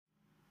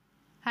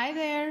Hi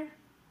there!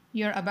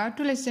 You're about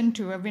to listen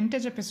to a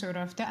vintage episode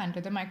of the Under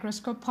the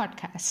Microscope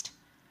podcast.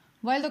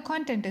 While the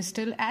content is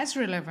still as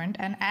relevant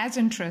and as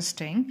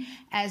interesting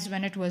as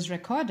when it was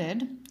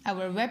recorded,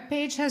 our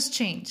webpage has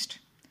changed.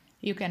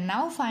 You can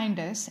now find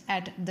us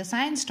at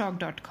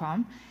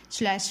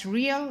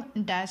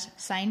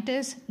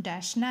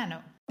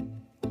thesciencetalk.com/real-scientist-nano.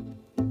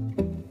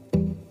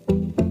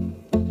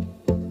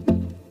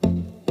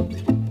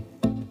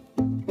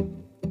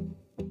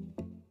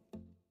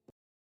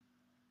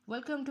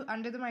 Welcome to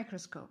Under the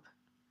Microscope.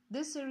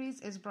 This series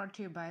is brought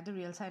to you by the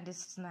Real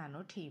Scientists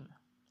Nano team.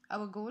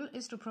 Our goal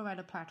is to provide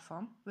a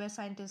platform where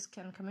scientists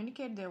can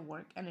communicate their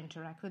work and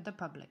interact with the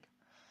public.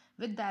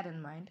 With that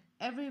in mind,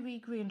 every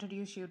week we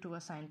introduce you to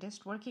a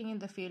scientist working in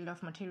the field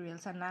of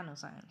materials and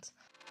nanoscience.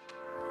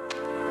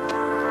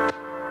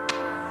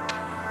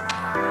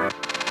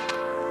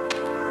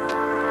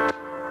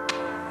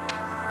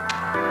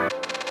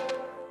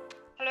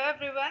 Hello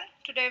everyone.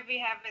 Today we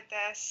have with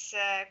us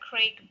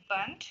Craig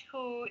Bunt,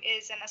 who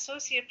is an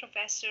associate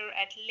professor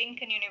at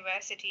Lincoln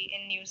University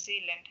in New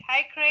Zealand.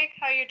 Hi Craig,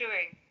 how are you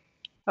doing?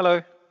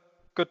 Hello.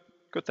 Good,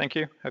 thank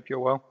you. Hope you're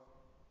well.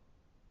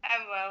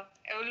 I'm well.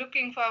 I'm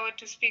looking forward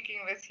to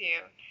speaking with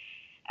you.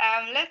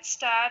 Let's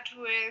start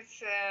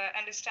with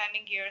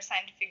understanding your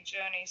scientific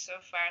journey so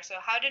far. So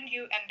how did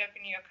you end up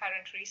in your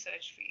current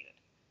research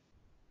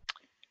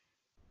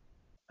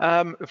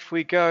field? If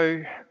we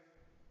go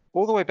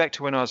all the way back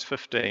to when I was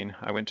 15,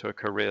 I went to a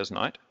careers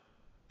night.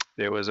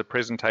 There was a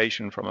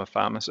presentation from a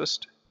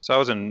pharmacist. So I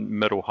was in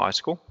middle high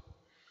school.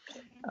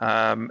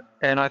 And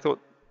I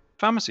thought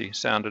pharmacy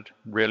sounded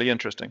really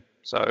interesting.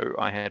 So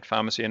I had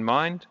pharmacy in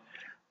mind.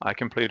 I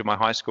completed my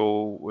high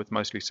school with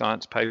mostly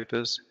science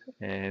papers,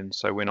 and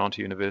so went on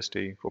to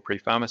university for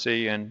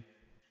pre-pharmacy and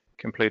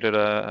completed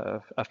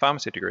a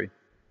pharmacy degree.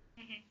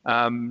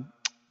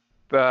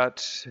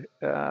 But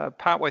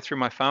partway through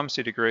my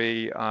pharmacy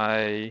degree,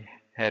 I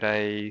had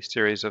a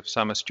series of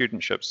summer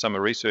studentships,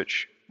 summer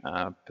research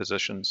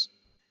positions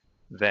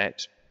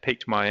that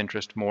piqued my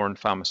interest more in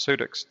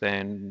pharmaceutics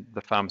than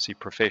the pharmacy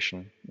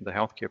profession, the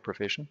healthcare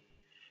profession.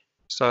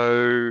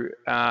 So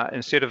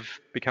instead of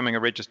becoming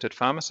a registered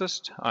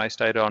pharmacist, I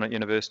stayed on at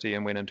university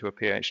and went into a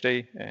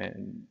PhD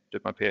and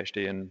did my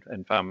PhD in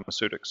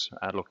pharmaceutics,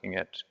 looking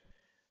at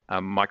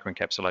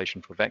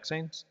microencapsulation for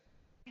vaccines.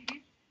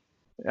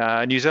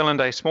 New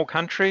Zealand, a small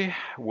country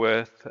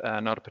with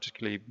not a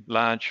particularly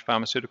large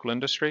pharmaceutical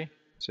industry,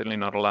 certainly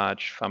not a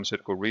large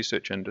pharmaceutical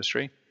research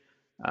industry.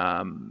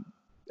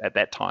 At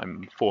that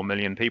time, 4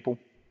 million people.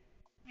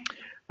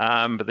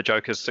 But the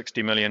joke is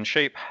 60 million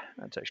sheep.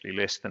 It's actually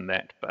less than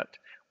that, but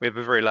we have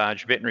a very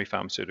large veterinary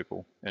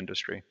pharmaceutical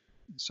industry.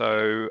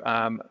 So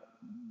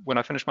when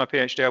I finished my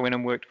PhD, I went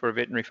and worked for a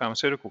veterinary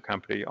pharmaceutical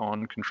company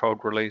on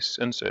controlled release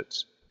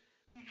inserts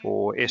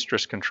for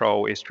estrus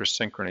control, estrus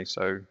synchrony.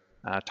 So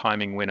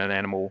timing when an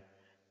animal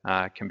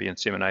can be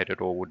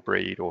inseminated or would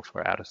breed, or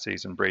for out of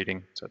season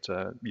breeding. So it's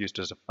used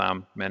as a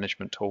farm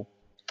management tool.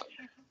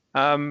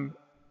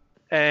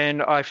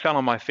 And I fell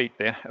on my feet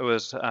there. It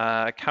was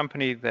a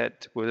company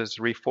that was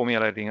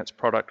reformulating its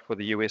product for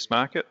the US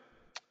market.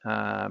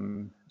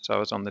 So I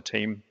was on the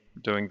team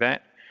doing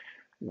that.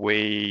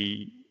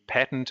 We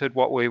patented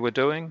what we were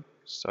doing.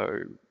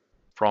 So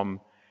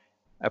from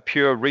a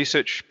pure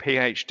research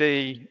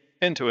PhD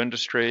into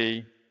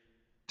industry,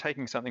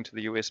 taking something to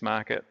the US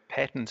market,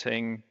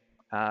 patenting.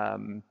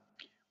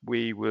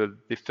 We were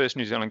the first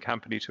New Zealand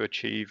company to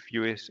achieve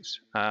US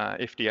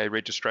FDA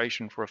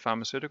registration for a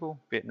pharmaceutical,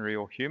 veterinary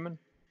or human.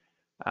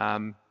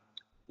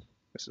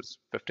 This is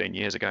 15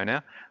 years ago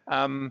now.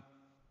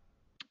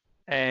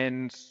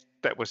 And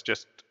that was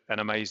just an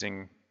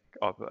amazing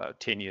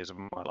 10 years of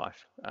my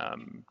life.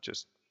 And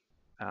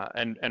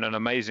an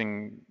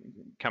amazing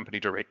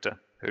company director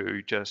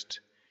who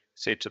just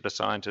said to the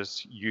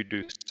scientists, you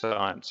do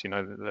science. You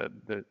know,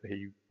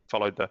 he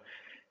followed the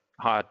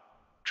hard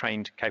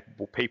trained,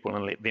 capable people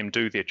and let them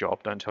do their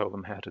job. Don't tell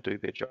them how to do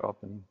their job,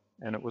 and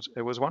it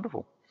was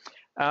wonderful.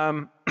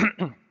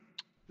 The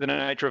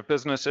nature of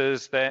business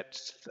is that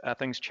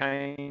things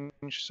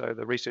change. So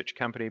the research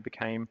company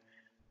became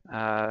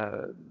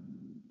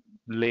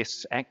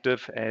less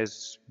active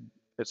as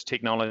its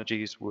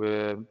technologies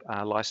were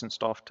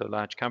licensed off to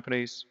large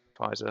companies,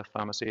 Pfizer,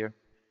 Pharmacea,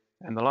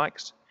 and the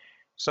likes.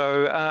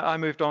 So I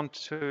moved on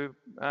to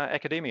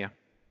academia,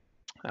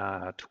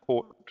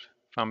 taught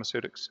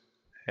pharmaceutics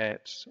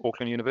at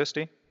Auckland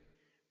University,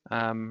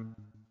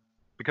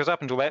 because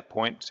up until that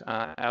point,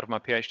 out of my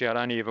PhD, I'd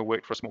only ever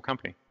worked for a small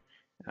company,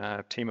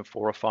 a team of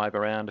 4 or 5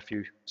 around, a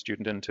few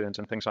student interns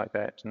and things like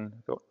that, and I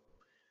thought,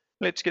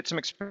 let's get some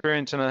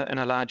experience in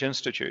a large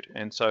institute.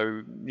 And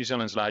so New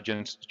Zealand's large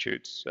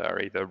institutes are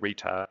either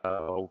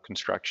retail,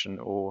 construction,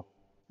 or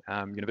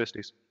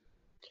universities.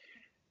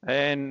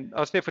 And I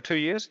was there for 2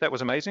 years. That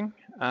was amazing.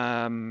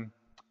 I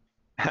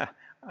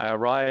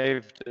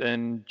arrived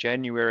in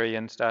January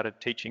and started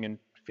teaching in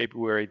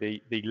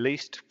February, the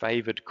least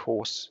favored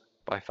course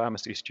by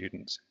pharmacy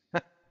students,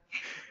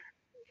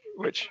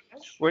 which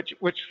was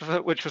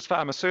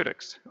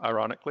pharmaceutics,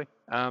 ironically.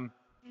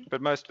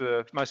 but most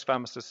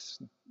pharmacists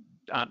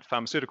aren't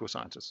pharmaceutical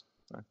scientists.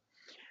 So,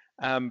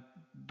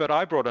 but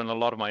I brought in a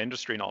lot of my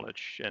industry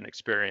knowledge and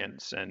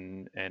experience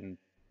and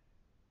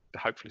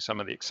hopefully some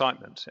of the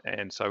excitement.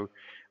 And so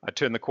I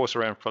turned the course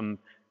around from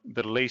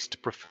the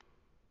least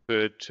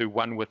preferred to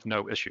one with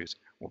no issues.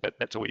 Well,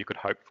 that's all you could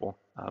hope for.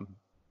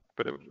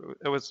 But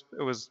it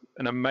was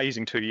an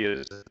amazing 2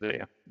 years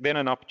there. Then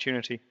an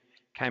opportunity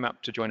came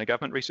up to join a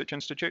government research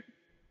institute,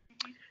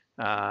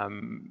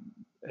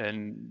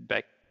 and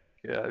back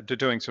to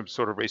doing some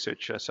sort of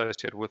research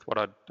associated with what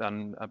I'd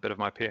done a bit of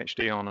my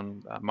PhD on,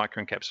 and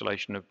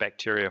microencapsulation of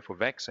bacteria for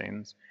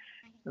vaccines.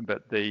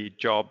 But the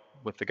job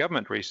with the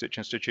Government Research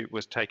Institute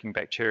was taking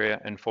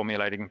bacteria and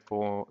formulating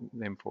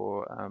them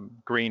for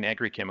green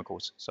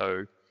agri-chemicals.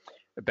 So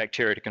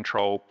bacteria to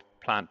control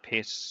plant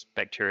pests,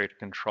 bacteria to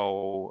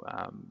control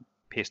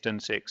pest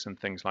insects and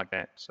things like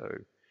that. So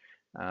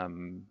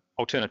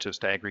alternatives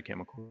to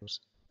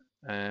agri-chemicals.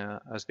 I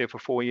was there for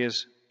 4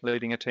 years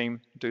leading a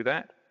team do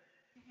that.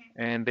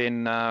 And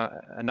then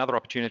another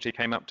opportunity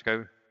came up to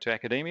go to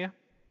academia.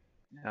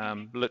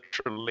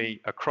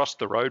 Literally across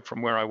the road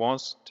from where I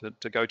was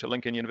to go to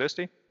Lincoln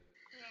University.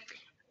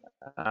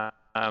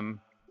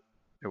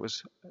 It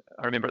was,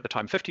 I remember at the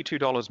time,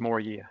 $52 more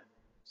a year.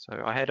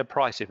 So I had a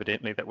price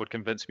evidently that would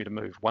convince me to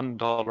move,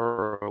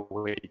 $1 a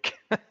week.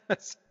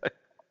 So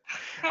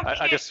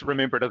I just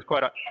remember it as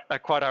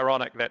quite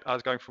ironic that I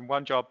was going from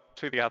one job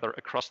to the other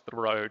across the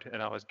road,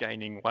 and I was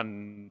gaining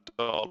 $1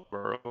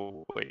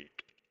 a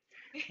week.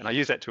 And I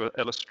use that to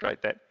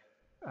illustrate that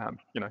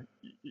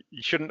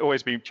you shouldn't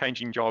always be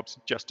changing jobs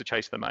just to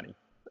chase the money.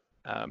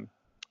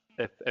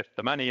 If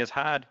the money is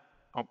hard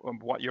on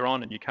what you're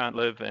on and you can't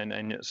live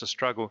and it's a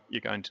struggle,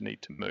 you're going to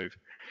need to move.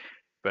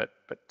 But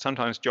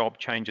sometimes job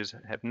changes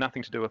have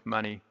nothing to do with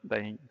money.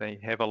 They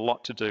have a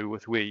lot to do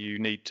with where you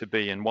need to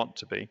be and want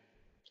to be.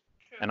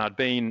 And I'd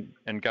been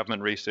in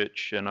government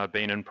research, and I'd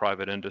been in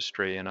private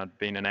industry, and I'd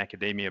been in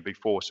academia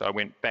before. So I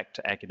went back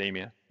to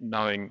academia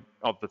knowing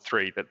of the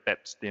three that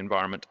that's the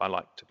environment I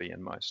like to be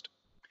in most.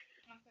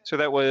 So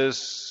that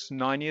was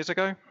 9 years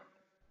ago.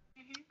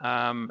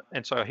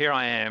 And so here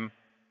I am,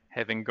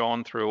 having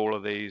gone through all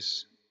of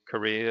these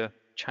career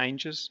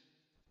changes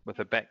with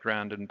a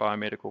background in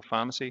biomedical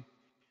pharmacy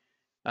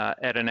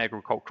at an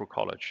agricultural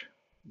college.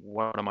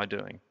 What am I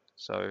doing?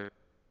 So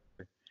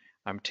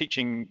I'm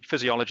teaching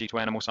physiology to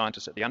animal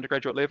scientists at the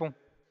undergraduate level.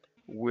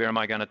 Where am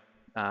I going to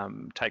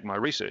take my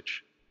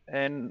research?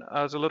 And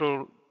I was a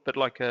little bit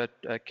like a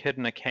kid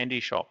in a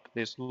candy shop.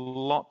 There's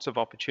lots of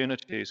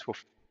opportunities for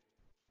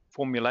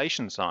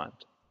formulation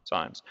science.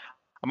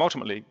 I'm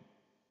ultimately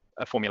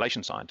a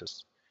formulation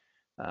scientist.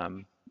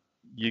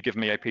 You give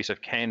me a piece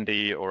of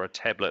candy or a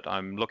tablet,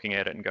 I'm looking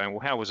at it and going, well,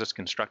 how was this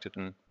constructed,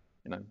 and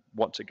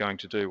what's it going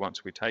to do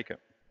once we take it?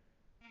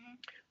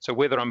 So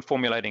whether I'm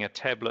formulating a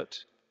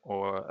tablet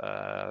or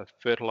a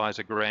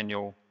fertilizer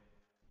granule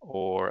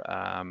or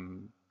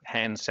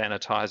hand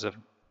sanitizer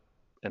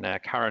in our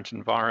current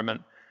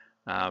environment,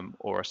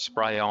 or a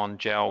spray-on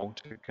gel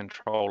to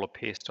control a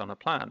pest on a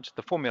plant,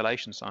 the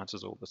formulation science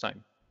is all the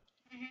same,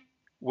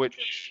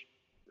 which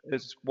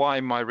is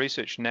why my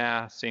research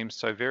now seems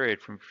so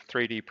varied, from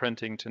 3D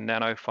printing to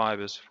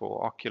nanofibers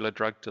for ocular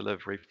drug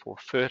delivery for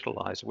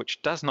fertilizer,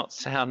 which does not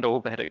sound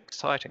all that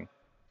exciting.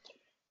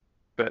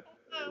 But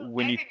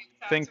when you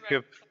think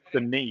of the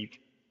need,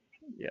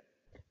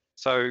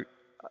 so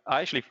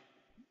I actually,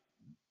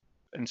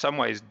 in some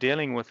ways,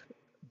 dealing with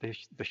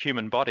the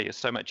human body is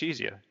so much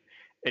easier.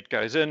 It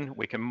goes in,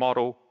 we can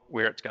model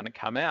where it's going to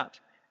come out,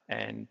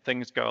 and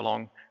things go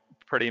along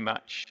pretty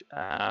much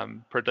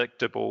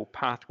predictable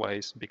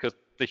pathways, because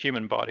the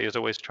human body is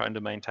always trying to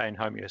maintain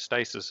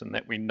homeostasis, and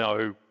that we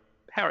know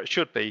how it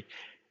should be,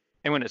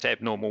 and when it's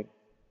abnormal,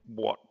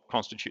 what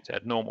constitutes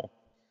abnormal.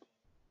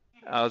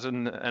 I was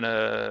doing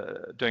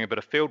a bit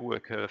of field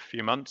work a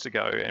few months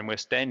ago, and we're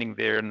standing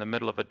there in the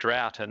middle of a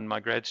drought, and my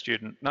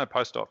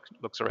postdoc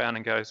looks around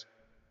and goes,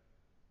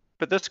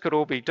 but this could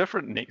all be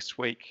different next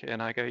week.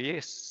 And I go,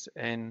 yes.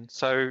 And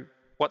so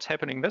what's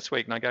happening this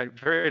week? And I go,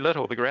 very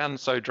little. The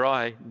ground's so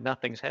dry,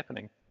 nothing's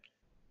happening.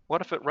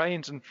 What if it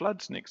rains and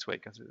floods next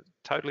week? I said,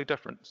 totally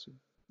different.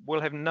 We'll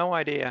have no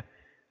idea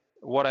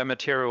what our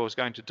material is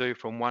going to do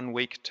from 1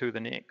 week to the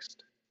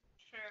next.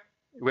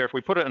 Sure. Where if we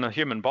put it in a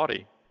human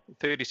body,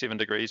 37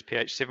 degrees,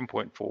 pH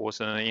 7.4,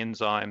 so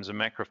enzymes and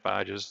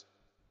macrophages,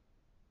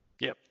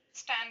 yep.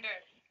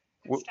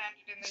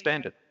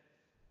 Standard.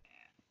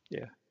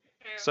 Yeah.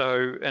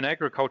 So in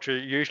agriculture,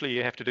 usually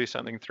you have to do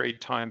something 3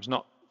 times,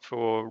 not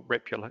for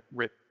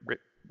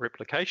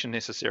replication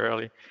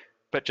necessarily,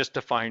 but just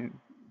to find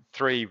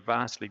 3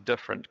 vastly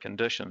different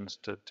conditions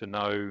to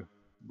know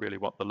really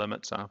what the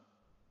limits are.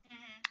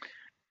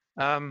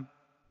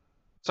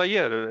 So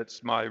yeah,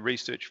 it's my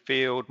research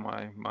field,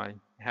 my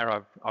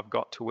how I've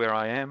got to where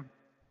I am.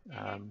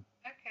 Okay,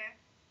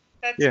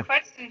 that's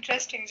quite an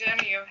interesting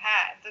journey you've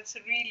had. That's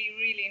a really,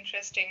 really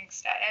interesting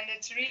start, and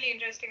it's really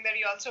interesting that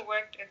you also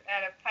worked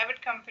at a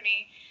private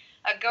company,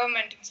 a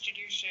government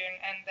institution,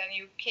 and then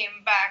you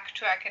came back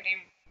to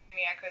academia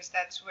because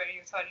that's where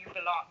you thought you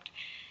belonged.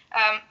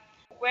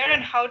 Where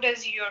and how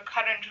does your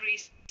current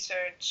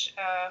research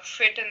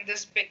fit in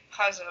this big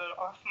puzzle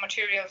of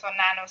materials or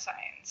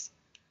nanoscience?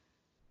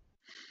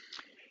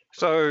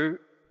 So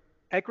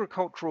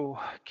agricultural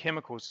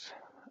chemicals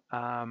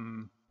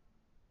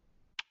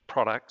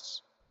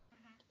products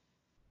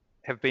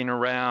have been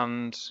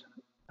around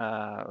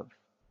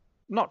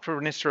not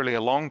for necessarily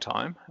a long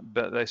time,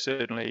 but they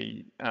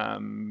certainly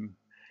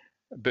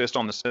burst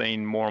on the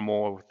scene more and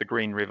more with the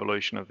green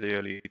revolution of the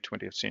early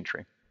 20th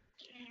century.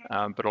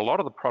 But a lot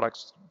of the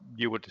products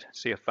you would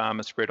see a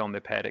farmer spread on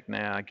their paddock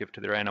now, give to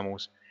their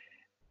animals,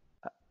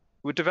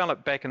 were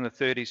developed back in the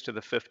 30s to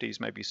the 50s,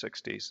 maybe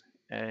 60s.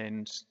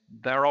 And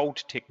they're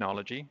old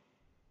technology.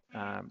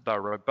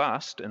 They're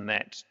robust in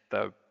that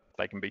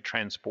they can be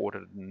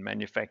transported and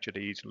manufactured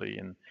easily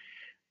and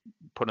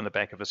put in the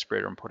back of a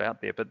spreader and put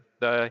out there. But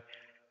they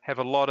have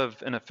a lot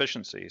of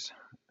inefficiencies,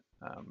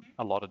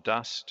 a lot of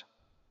dust,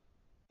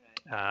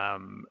 a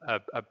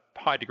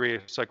high degree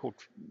of so-called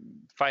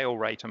fail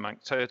rate among.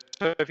 So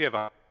if you have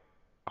a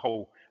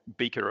whole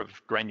beaker of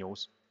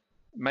granules,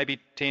 maybe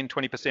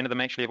 10-20% of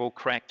them actually have all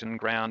cracked and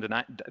ground and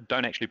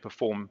don't actually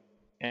perform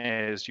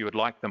as you would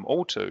like them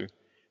all to.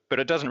 But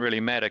it doesn't really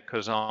matter,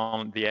 because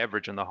on the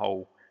average in the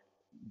whole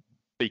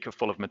beaker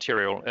full of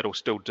material, it'll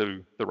still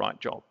do the right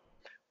job.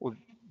 Well,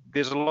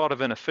 there's a lot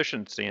of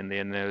inefficiency in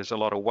there, and there's a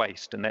lot of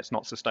waste, and that's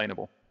not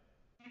sustainable.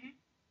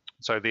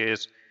 So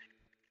there's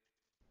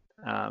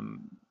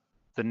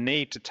the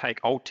need to take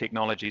old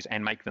technologies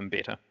and make them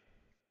better.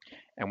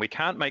 And we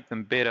can't make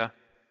them better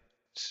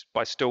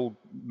by still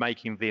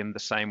making them the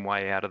same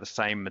way out of the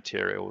same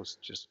materials,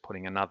 just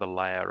putting another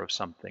layer of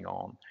something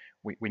on.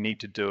 We need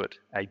to do it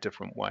a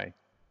different way.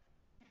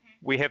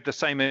 We have the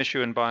same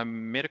issue in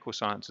biomedical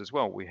science as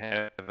well. We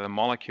have a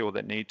molecule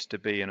that needs to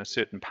be in a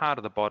certain part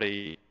of the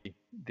body.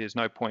 There's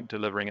no point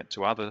delivering it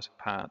to other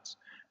parts,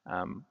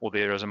 or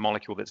there is a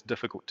molecule that's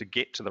difficult to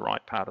get to the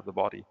right part of the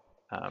body.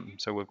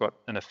 So we've got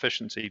an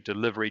efficiency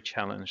delivery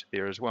challenge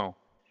there as well.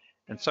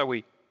 And so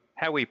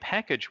how we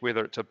package,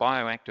 whether it's a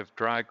bioactive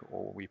drug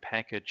or we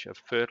package a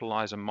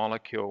fertilizer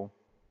molecule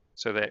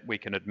so that we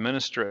can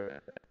administer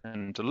it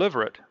and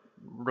deliver it,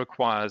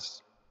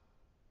 requires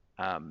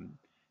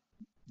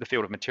the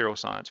field of material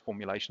science,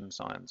 formulation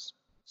science.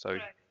 So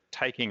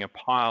taking a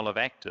pile of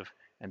active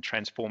and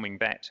transforming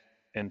that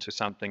into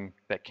something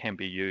that can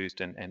be used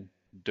and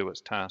do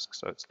its task.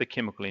 So it's the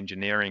chemical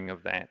engineering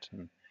of that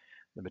and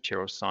the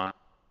material science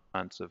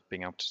of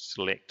being able to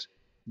select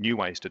new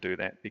ways to do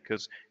that,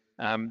 because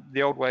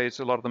the old ways,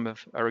 a lot of them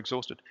are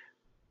exhausted.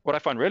 What I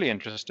find really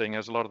interesting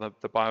is a lot of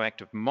the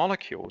bioactive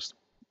molecules,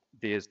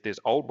 there's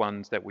old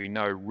ones that we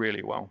know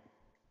really well,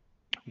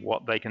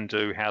 what they can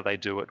do, how they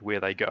do it,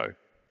 where they go.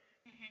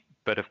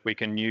 But if we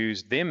can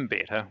use them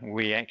better,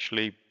 we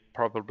actually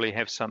probably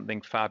have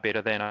something far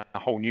better than a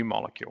whole new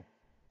molecule.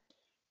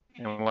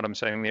 And what I'm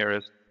saying there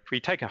is, if we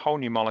take a whole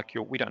new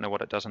molecule, we don't know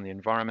what it does in the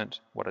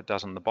environment, what it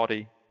does in the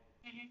body.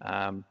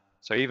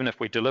 So even if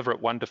we deliver it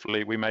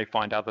wonderfully, we may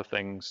find other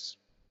things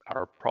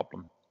are a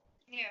problem.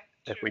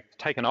 If we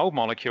take an old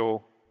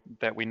molecule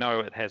that we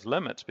know it has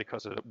limits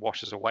because it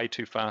washes away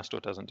too fast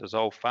or doesn't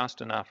dissolve fast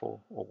enough or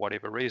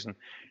whatever reason,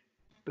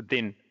 but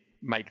then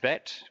make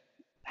that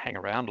hang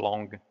around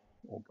long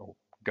or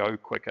go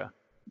quicker,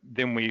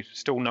 then we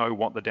still know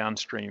what the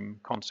downstream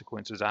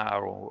consequences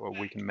are, or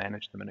we can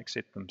manage them and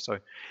accept them. So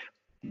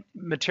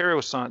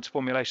material science,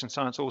 formulation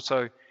science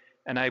also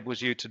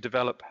enables you to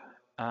develop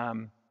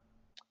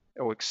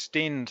or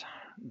extend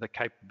the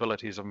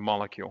capabilities of a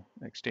molecule,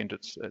 extend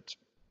its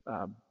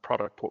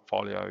product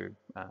portfolio.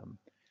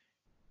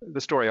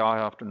 The story I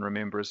often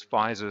remember is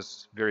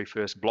Pfizer's very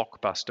first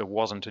blockbuster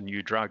wasn't a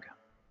new drug.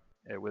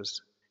 It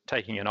was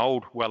taking an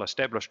old,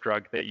 well-established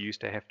drug that you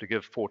used to have to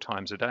give 4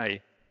 times a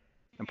day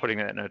and putting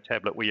that in a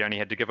tablet where you only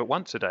had to give it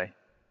once a day.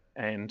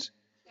 And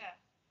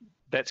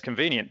that's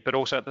convenient, but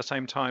also at the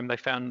same time, they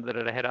found that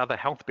it had other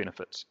health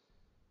benefits.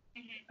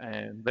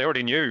 And they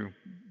already knew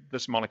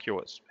this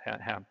molecule,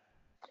 how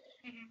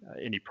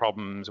any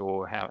problems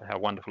or how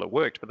wonderful it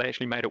worked, but they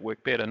actually made it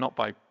work better, not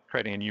by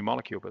creating a new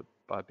molecule, but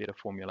by better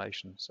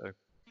formulation. So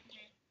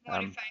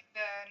modifying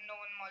the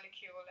known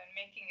molecule and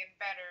making it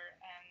better,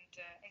 and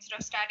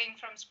instead of starting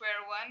from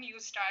square one,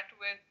 you start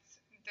with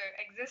the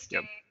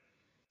existing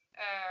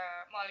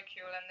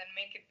molecule and then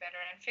make it better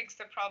and fix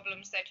the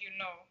problems that you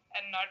know,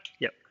 and not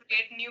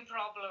create new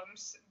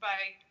problems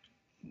by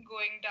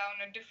going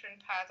down a different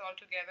path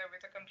altogether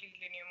with a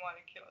completely new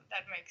molecule.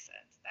 That makes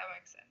sense.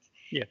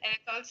 And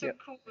it's also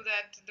cool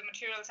that the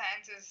material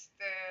sciences,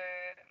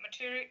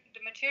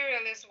 the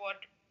material is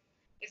what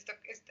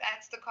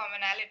that's the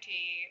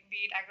commonality,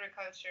 be it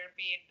agriculture,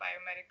 be it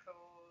biomedical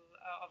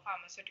or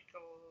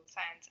pharmaceutical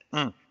sciences.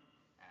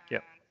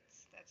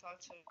 That's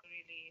also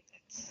really,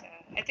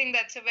 I think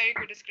that's a very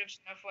good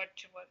description of where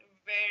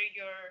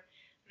your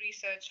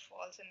research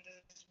falls in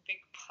this big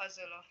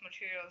puzzle of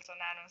materials or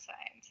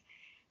nanoscience.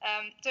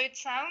 So it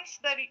sounds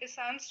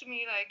to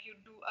me like you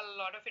do a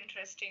lot of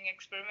interesting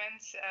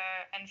experiments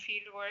and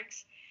field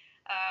works.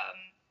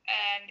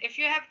 And if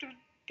you have to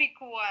pick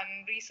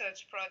one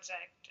research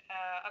project,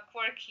 a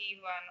quirky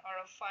one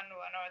or a fun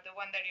one, or the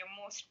one that you're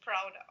most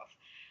proud of.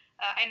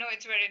 I know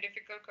it's very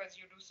difficult because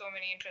you do so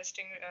many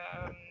interesting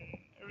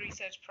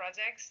research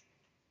projects.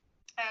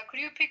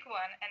 Could you pick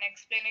one and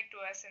explain it to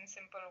us in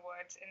simple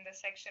words in the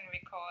section we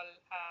call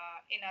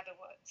In Other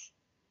Words?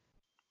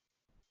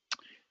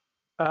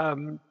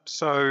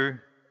 So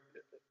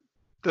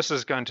this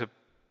is going to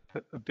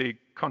be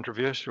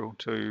controversial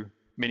to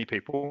many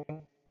people,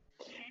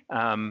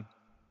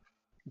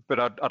 but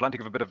I'd like to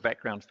give a bit of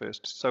background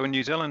first. So in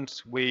New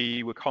Zealand,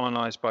 we were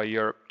colonized by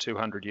Europe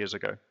 200 years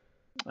ago.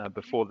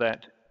 Before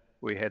that,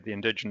 we had the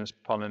indigenous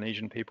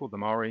Polynesian people, the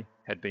Maori,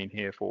 had been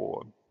here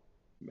for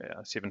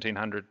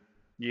 1700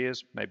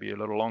 years, maybe a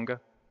little longer.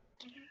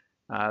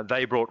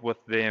 They brought with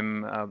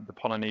them the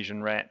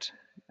Polynesian rat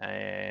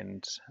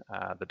and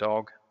the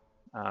dog.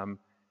 And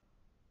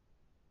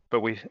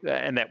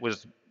that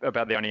was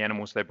about the only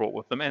animals they brought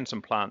with them, and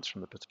some plants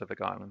from the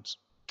Pacific Islands.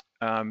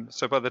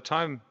 So by the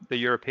time the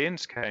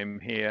Europeans came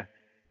here,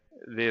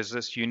 there's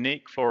this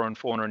unique flora and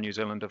fauna in New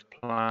Zealand of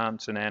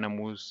plants and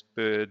animals,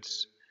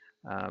 birds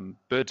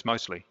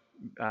mostly.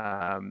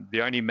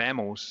 The only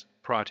mammals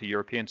prior to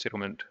European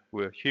settlement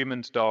were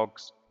humans,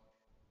 dogs,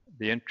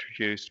 the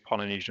introduced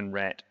Polynesian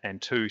rat,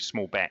 and 2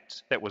 small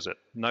bats. That was it.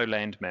 No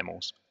land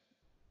mammals.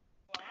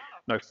 Wow.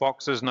 No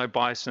foxes, no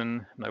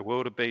bison, no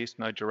wildebeest,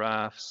 no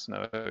giraffes,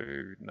 no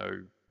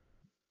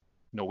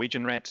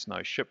Norwegian rats,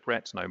 no ship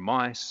rats, no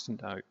mice,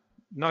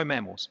 no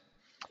mammals.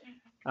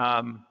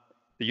 The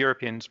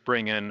Europeans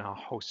bring in a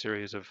whole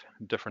series of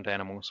different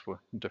animals for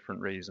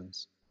different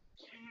reasons.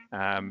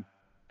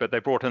 But they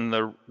brought in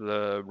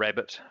the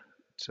rabbit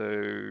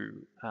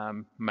to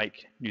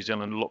make New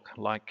Zealand look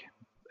like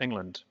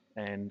England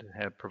and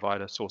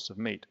provide a source of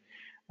meat.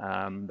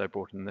 They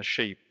brought in the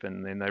sheep,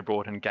 and then they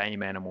brought in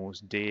game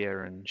animals,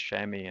 deer and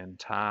chamois and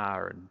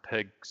tar and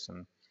pigs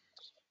and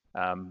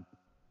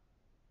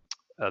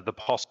the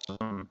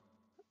possum.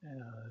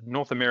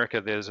 North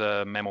America, there's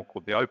a mammal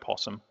called the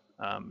opossum,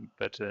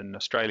 but in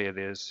Australia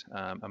there's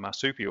a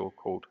marsupial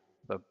called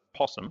the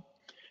possum,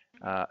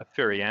 a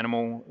furry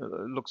animal.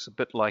 Looks a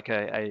bit like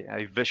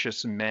a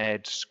vicious,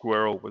 mad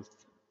squirrel with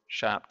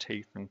sharp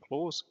teeth and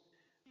claws.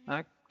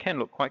 Can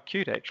look quite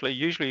cute, actually.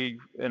 Usually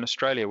in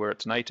Australia, where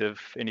it's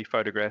native, any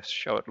photographs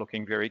show it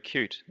looking very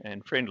cute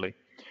and friendly.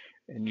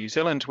 In New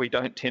Zealand, we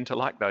don't tend to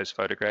like those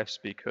photographs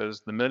because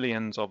the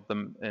millions of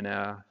them in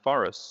our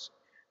forests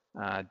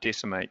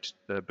decimate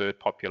the bird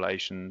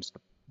populations,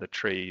 the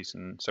trees,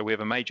 and so we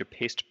have a major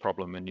pest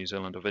problem in New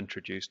Zealand of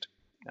introduced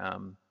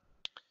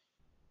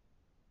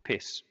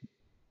pests.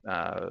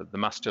 The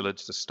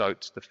mustelids, the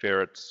stoats, the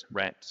ferrets,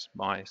 rats,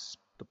 mice,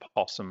 the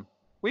possum.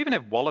 We even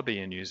have wallaby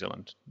in New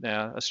Zealand.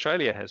 Now,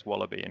 Australia has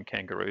wallaby and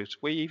kangaroos.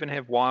 We even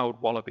have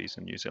wild wallabies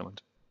in New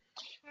Zealand.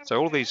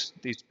 So all these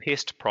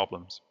pest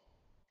problems.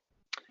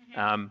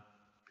 And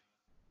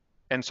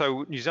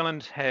so New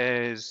Zealand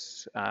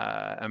has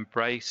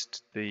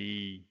embraced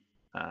the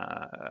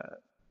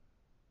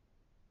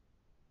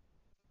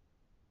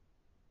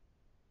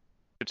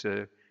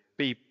to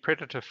be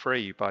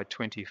predator-free by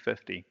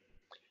 2050,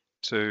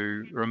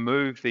 to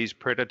remove these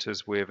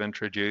predators we have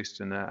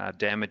introduced and are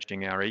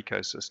damaging our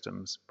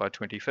ecosystems by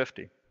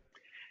 2050.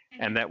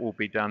 And that will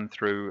be done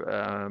through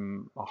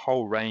a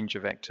whole range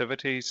of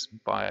activities,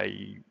 by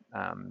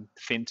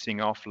fencing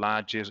off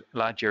large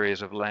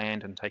areas of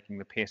land and taking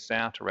the pests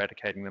out,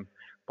 eradicating them,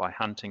 by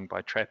hunting,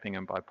 by trapping,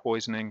 and by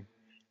poisoning,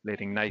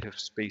 letting native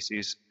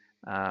species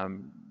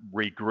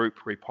regroup,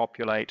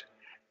 repopulate,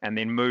 and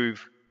then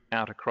move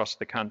out across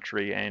the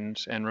country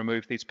and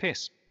remove these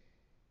pests.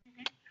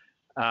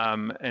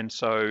 And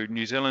so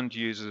New Zealand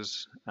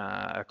uses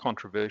a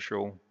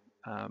controversial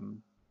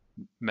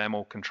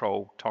mammal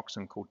control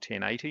toxin called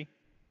 1080.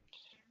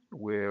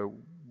 We're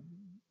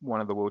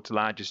one of the world's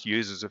largest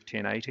users of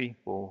 1080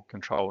 for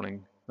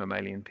controlling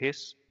mammalian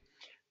pests.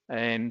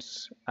 And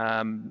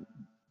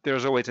there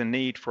is always a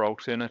need for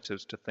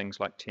alternatives to things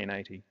like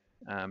 1080.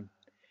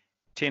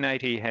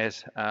 1080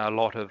 has a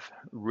lot of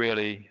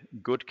really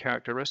good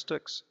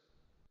characteristics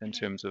in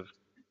terms of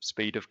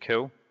speed of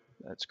kill.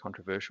 That's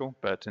controversial,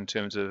 but in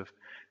terms of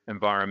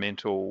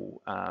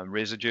environmental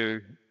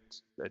residue,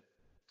 it's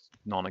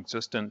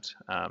non-existent.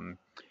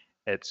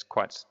 It's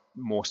quite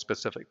more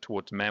specific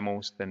towards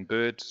mammals than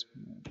birds.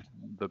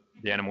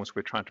 The animals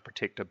we're trying to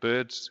protect are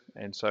birds,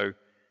 and so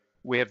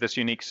we have this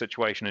unique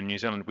situation in New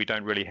Zealand. We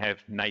don't really have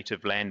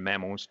native land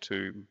mammals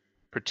to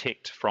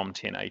protect from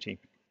 1080.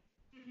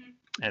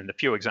 And the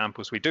few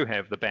examples we do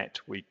have, the bat,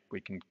 we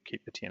can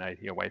keep the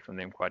 1080 away from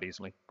them quite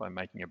easily by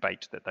making a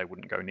bait that they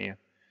wouldn't go near.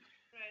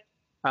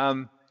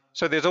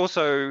 So there's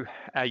also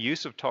our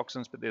use of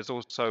toxins, but there's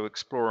also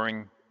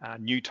exploring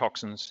new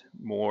toxins,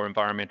 more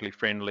environmentally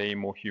friendly,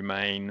 more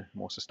humane,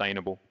 more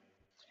sustainable.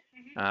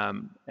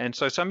 And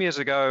so some years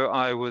ago,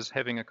 I was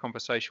having a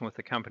conversation with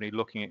a company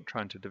looking at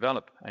trying to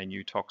develop a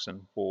new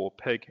toxin for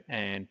pig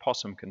and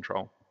possum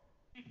control.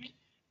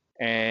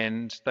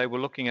 And they were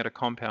looking at a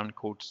compound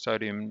called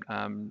sodium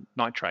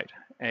nitrate,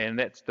 and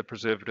that's the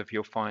preservative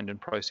you'll find in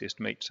processed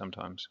meat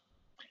sometimes.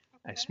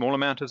 A small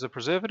amount is a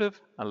preservative,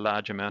 a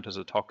large amount is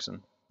a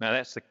toxin. Now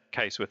that's the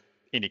case with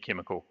any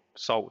chemical,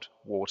 salt,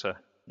 water,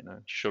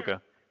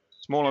 sugar.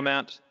 Small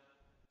amount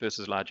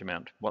versus large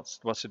amount. What's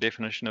the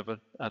definition of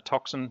a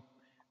toxin?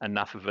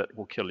 Enough of it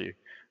will kill you.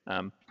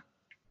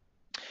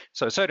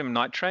 So sodium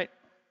nitrate,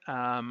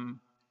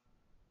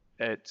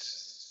 it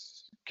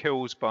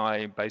kills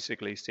by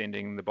basically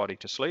sending the body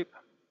to sleep.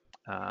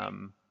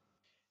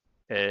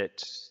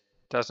 It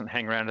doesn't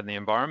hang around in the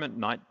environment.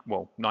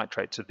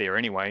 Nitrates are there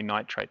anyway.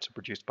 Nitrates are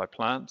produced by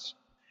plants.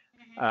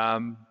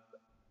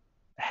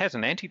 Has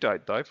an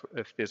antidote though,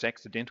 if there's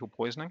accidental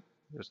poisoning.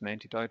 There's an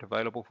antidote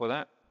available for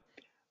that.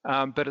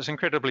 But it's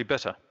incredibly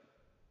bitter.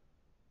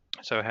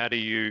 So how do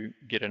you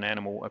get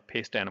a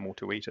pest animal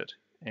to eat it?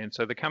 And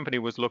so the company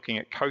was looking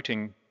at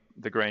coating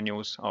the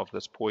granules of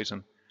this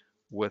poison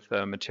with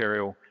a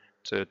material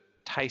to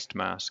taste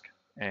mask,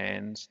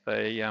 and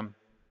they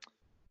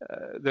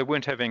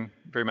weren't having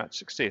very much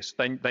success.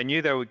 They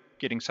knew they were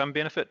getting some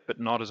benefit, but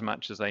not as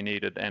much as they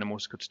needed.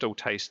 Animals could still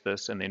taste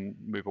this and then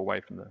move away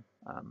from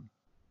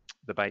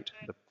the bait,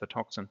 the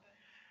toxin.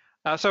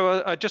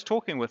 So I just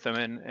talking with them,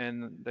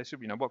 and they said,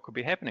 what could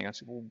be happening? I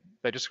said, well,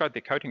 they described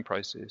their coating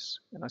process,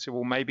 and I said,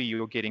 well, maybe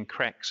you're getting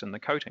cracks in the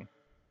coating.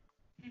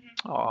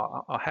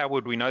 Oh, how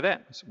would we know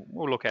that? I said,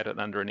 we'll look at it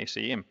under an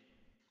SEM.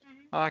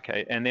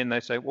 Okay, and then they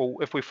say, well,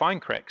 if we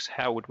find cracks,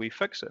 how would we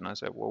fix it? And I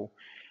said, well,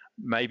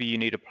 maybe you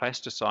need a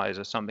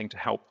plasticizer, something to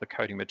help the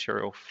coating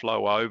material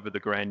flow over the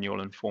granule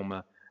and form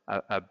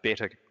a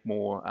better,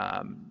 more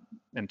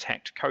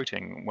intact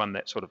coating, one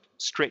that sort of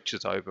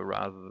stretches over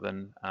rather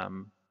than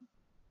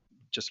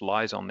just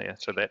lies on there,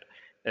 so that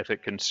if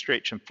it can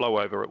stretch and flow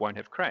over, it won't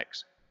have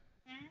cracks.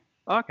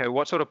 Okay,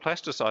 what sort of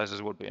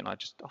plasticizers would be? And I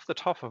just, off the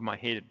top of my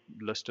head,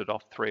 listed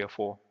off 3 or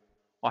 4.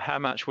 Or how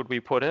much would we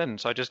put in?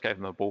 So I just gave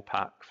them a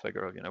ballpark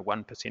figure of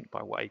 1%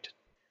 by weight.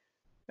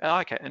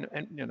 Okay, and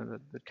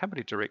the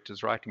company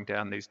director's writing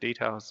down these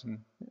details, and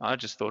I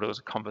just thought it was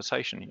a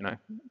conversation.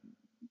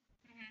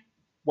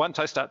 Once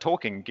I start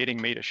talking, getting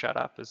me to shut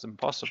up is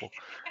impossible.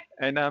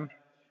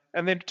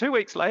 And then 2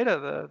 weeks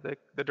later,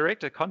 the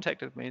director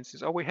contacted me and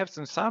says, oh, we have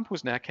some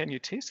samples now. Can you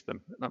test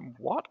them? And I'm,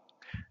 what?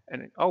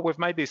 And, oh, we've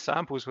made these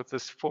samples with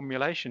this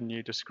formulation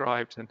you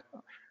described. And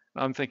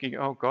I'm thinking,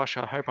 oh, gosh,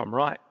 I hope I'm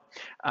right.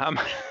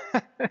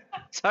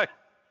 So,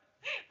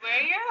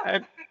 were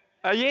you?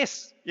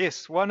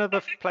 Yes. One of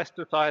the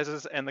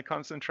plasticizers and the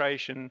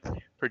concentration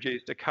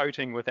produced a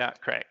coating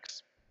without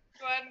cracks.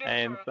 Wonderful.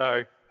 And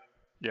so,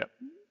 yeah.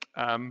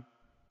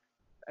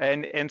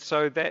 And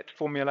so that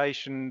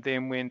formulation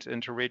then went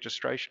into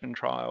registration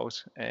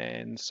trials,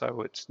 and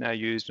so it's now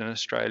used in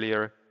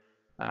Australia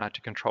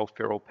to control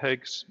feral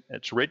pigs.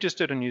 It's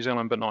registered in New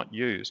Zealand but not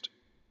used.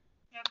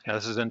 Okay. Now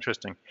this is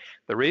interesting.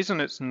 The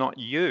reason it's not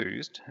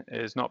used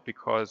is not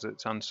because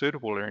it's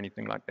unsuitable or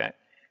anything like that,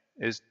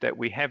 is that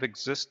we have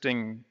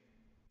existing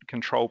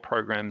control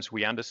programs.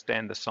 We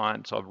understand the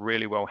science of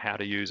really well how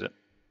to use it,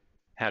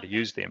 how to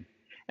use them.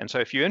 And so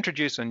if you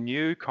introduce a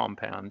new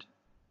compound,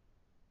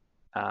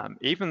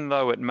 even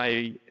though it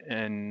may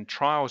in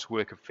trials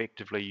work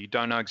effectively, you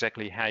don't know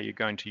exactly how you're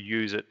going to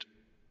use it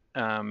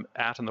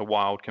out in the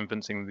wild,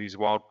 convincing these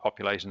wild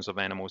populations of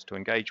animals to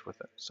engage with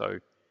it. So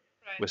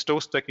we're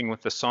still sticking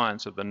with the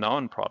science of the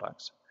known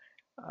products,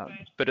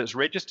 but it's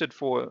registered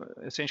for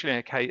essentially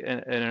in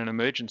an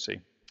emergency.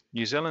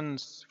 New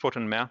Zealand's foot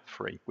and mouth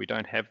free. We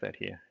don't have that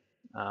here.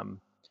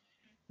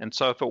 And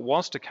so if it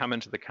was to come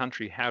into the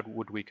country, how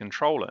would we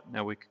control it?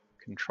 Now we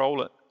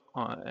control it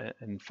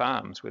in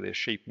farms where there's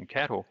sheep and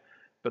cattle,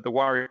 but the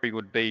worry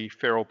would be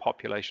feral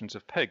populations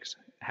of pigs.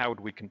 How would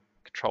we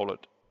control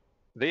it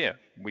there?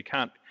 We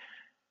can't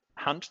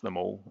hunt them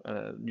all.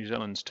 New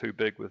Zealand's too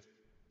big with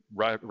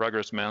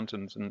rugged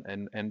mountains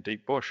and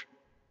deep bush.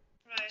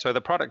 So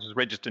the product is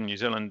registered in New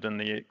Zealand in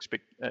the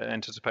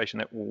anticipation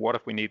that, well, what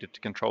if we needed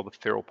to control the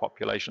feral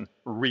population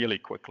really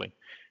quickly?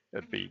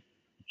 It'd be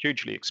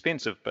hugely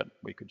expensive, but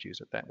we could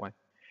use it that way.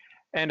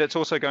 And it's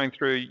also going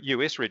through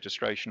US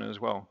registration as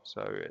well.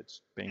 So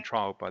it's being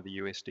trialed by the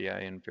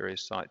USDA and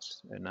various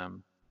sites in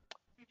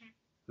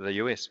the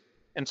US.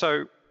 And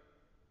so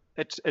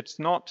it's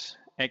not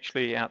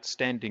actually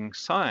outstanding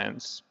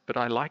science, but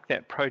I like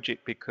that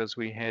project because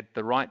we had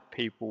the right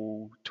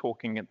people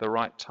talking at the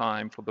right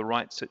time for the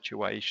right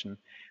situation,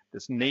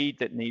 this need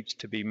that needs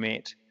to be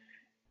met,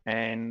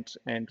 and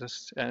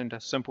a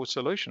simple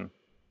solution.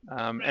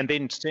 And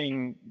then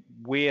seeing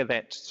where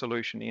that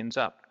solution ends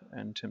up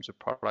in terms of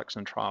products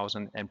and trials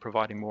and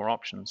providing more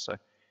options. So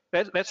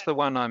that's the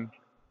one I'm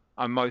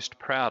most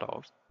proud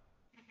of.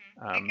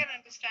 I can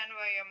understand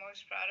why you're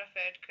most proud of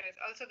it, because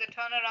also the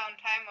turnaround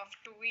time of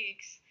 2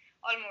 weeks,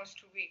 almost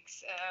 2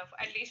 weeks,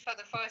 at least for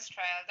the first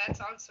trial,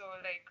 that's also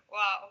like,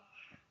 wow,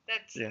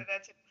 that's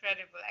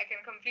incredible. I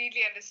can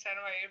completely understand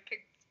why you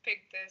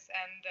picked this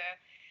and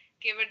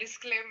gave a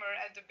disclaimer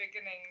at the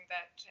beginning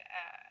that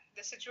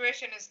the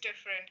situation is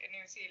different in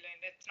New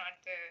Zealand. It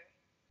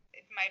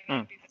might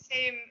not be the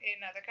same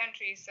in other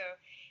countries, so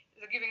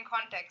the giving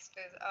context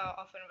is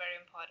often very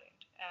important.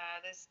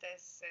 This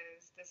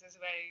is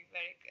very,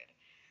 very good.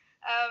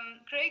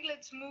 Craig,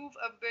 let's move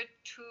a bit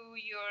to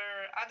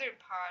your other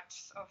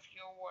parts of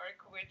your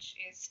work, which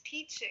is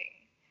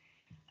teaching.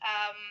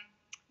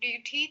 Do you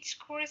teach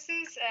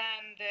courses?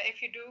 And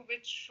if you do,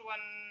 which one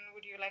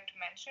would you like to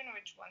mention?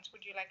 Which ones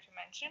would you like to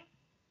mention?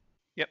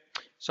 Yep.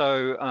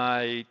 So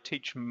I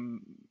teach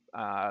some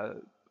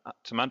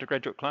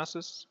undergraduate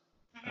classes.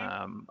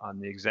 I'm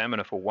the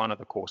examiner for one of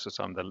the courses.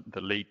 I'm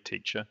the lead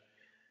teacher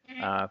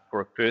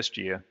for a first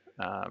year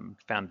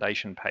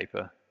foundation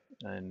paper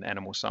in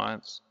animal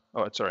science.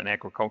 Oh, sorry, in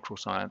agricultural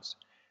science.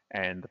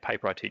 And the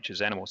paper I teach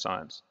is animal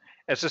science.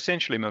 It's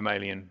essentially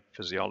mammalian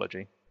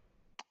physiology.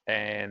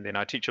 And then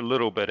I teach a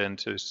little bit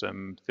into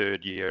some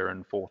third year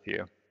and fourth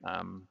year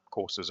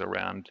courses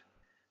around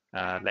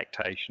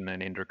lactation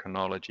and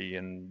endocrinology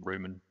and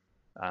rumen,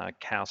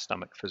 cow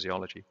stomach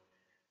physiology.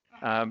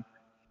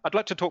 I'd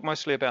like to talk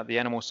mostly about the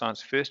animal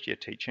science first year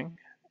teaching.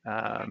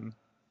 And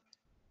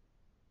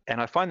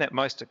I find that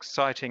most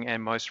exciting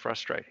and most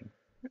frustrating.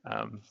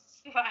 Why?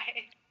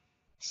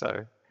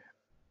 So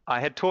I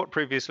had taught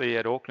previously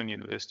at Auckland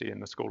University in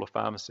the School of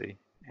Pharmacy,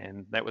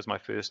 and that was my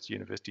first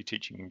university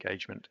teaching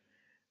engagement.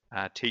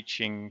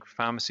 Teaching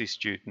pharmacy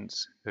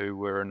students who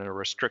were in a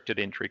restricted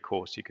entry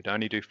course. You could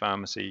only do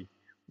pharmacy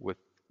with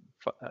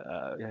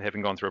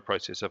having gone through a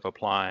process of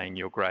applying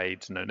your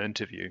grades and an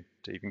interview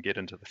to even get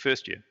into the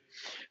first year.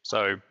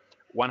 So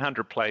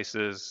 100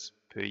 places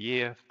per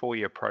year,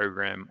 4-year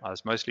program. I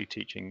was mostly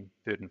teaching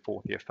third and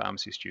fourth year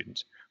pharmacy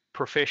students,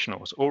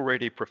 professionals,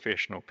 already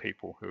professional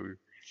people who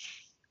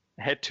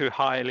had to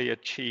highly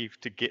achieve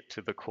to get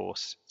to the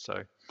course.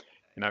 So,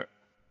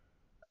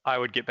 I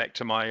would get back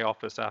to my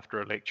office after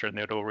a lecture and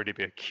there'd already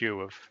be a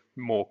queue of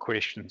more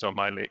questions on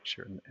my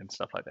lecture and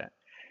stuff like that.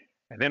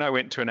 And then I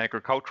went to an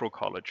agricultural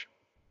college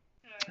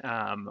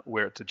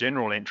where it's a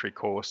general entry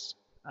course,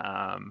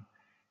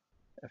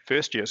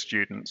 first year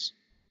students,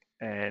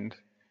 and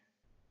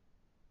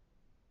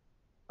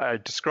I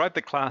described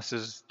the class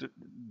as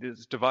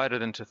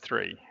divided into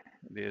 3.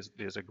 There's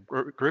a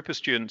group of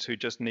students who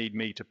just need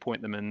me to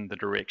point them in the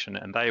direction,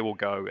 and they will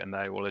go and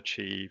they will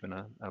achieve and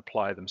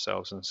apply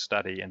themselves and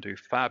study and do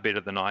far better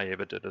than I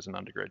ever did as an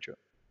undergraduate.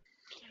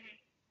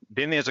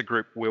 Then there's a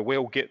group where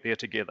we'll get there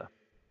together.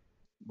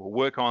 We'll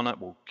work on it.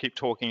 We'll keep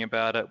talking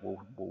about it.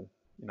 We'll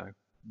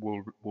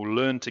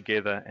learn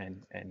together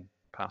and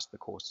pass the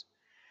course.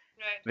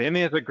 Right. Then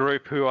there's a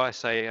group who I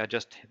say are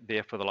just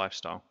there for the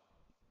lifestyle.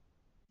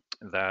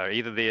 They're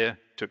either there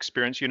to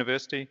experience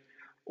university,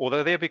 or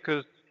they're there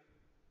because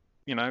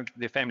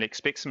their family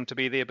expects them to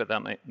be there, but they're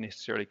not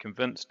necessarily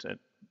convinced. They're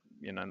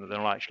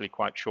not actually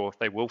quite sure if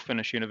they will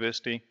finish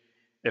university,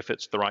 if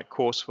it's the right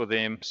course for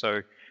them.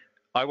 So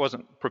I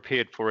wasn't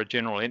prepared for a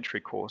general entry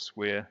course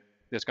where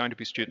there's going to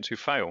be students who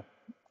fail,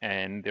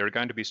 and there are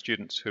going to be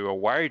students who are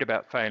worried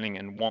about failing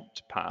and want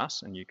to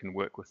pass, and you can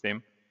work with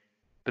them.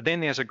 But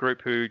then there's a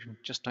group who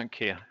just don't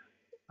care.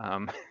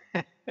 Right.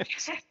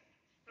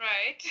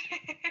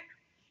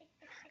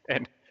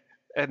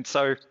 and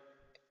so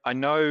I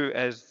know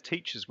as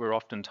teachers we're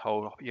often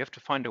told you have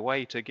to find a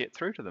way to get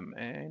through to them,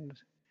 and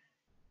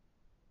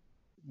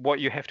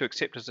what you have to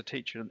accept as a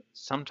teacher,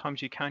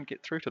 sometimes you can't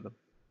get through to them.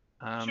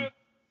 True.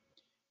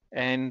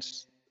 And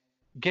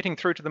getting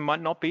through to them might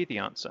not be the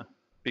answer,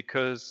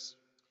 because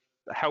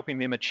helping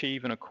them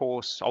achieve in a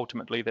course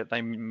ultimately that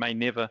they may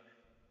never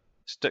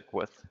stick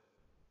with.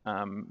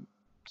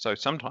 So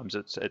sometimes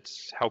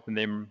it's helping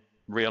them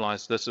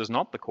realize this is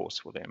not the course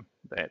for them,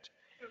 that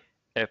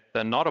if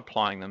they're not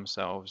applying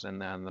themselves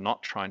and they're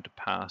not trying to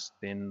pass,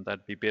 then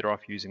they'd be better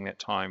off using that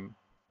time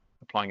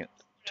applying it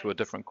to a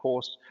different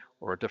course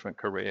or a different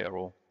career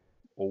or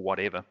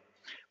whatever.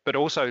 But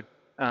also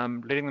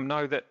letting them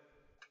know that,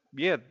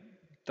 yeah,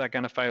 they're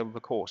going to fail the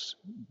course.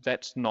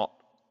 That's not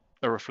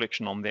a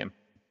reflection on them.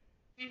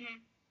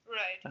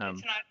 Right.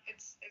 It's not.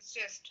 It's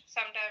just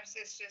sometimes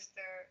it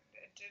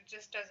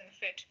just doesn't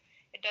fit.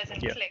 It doesn't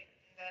click.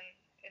 And then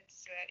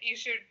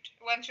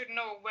one should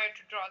know where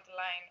to draw the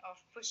line of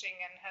pushing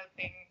and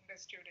helping the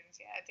students.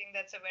 Yeah, I think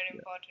that's a very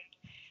important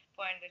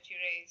point that you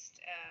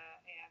raised.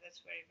 That's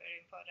very, very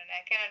important.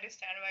 I can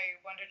understand why you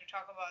wanted to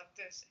talk about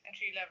this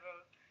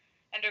entry-level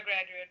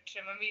undergraduate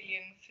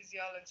mammalian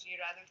physiology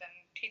rather than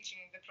teaching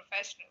the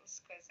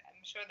professionals, because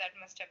I'm sure that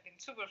must have been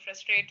super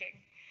frustrating.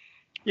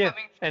 Yeah,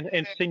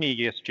 and senior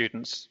year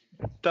students,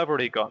 they've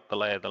already got the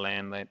lay of the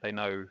land. They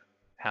know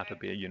how to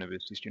be a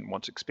university student,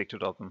 what's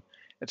expected of them.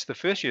 It's the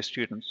first year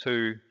students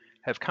who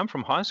have come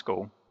from high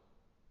school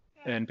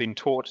and been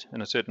taught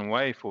in a certain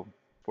way for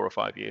 4 or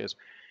 5 years,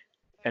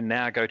 and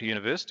now go to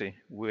university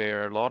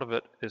where a lot of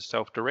it is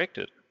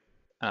self-directed.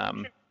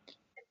 And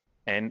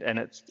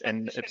it's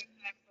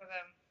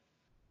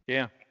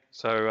yeah.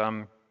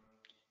 So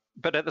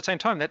but at the same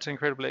time, that's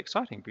incredibly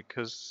exciting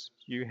because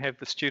you have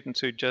the students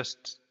who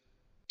just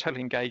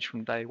totally engage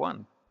from day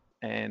one.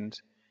 And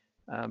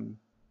I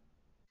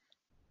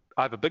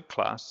have a big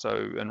class,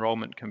 so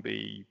enrollment can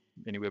be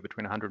anywhere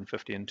between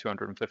 150 and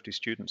 250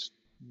 students,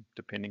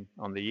 depending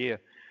on the year.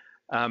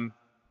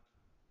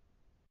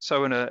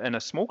 So in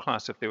a small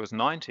class, if there was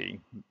 20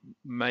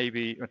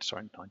 or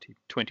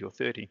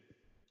 30,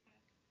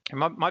 It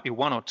might be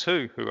one or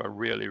two who are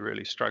really,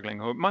 really struggling,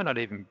 or might not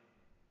even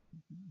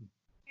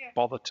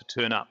bother to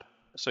turn up.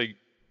 So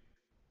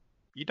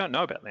you don't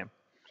know about them.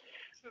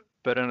 True.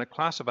 But in a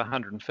class of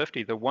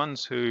 150, the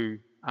ones who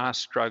are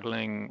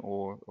struggling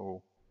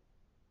or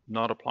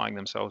not applying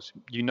themselves,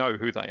 you know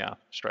who they are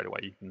straight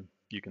away.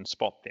 You can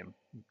spot them.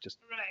 Just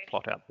Right.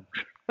 plot out the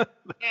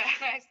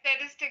Yeah,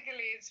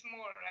 statistically it's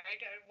more,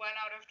 right? 1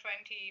 out of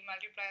 20,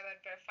 multiply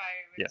that by 5,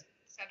 it's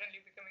suddenly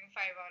becoming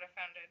 5 out of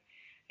 100.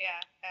 Yeah.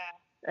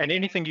 And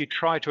anything you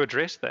try to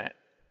address that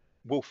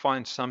will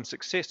find some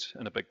success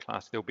in a big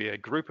class. There'll be a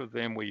group of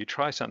them where you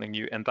try something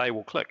new and they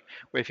will click.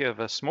 Where if you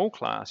have a small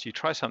class, you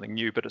try something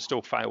new, but it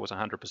still fails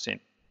 100%.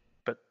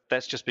 But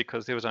that's just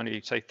because there was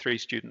only, say, 3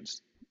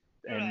 students.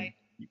 And Right.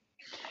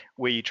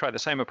 where you try the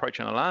same approach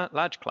in a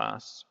large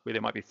class, where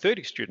there might be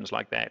 30 students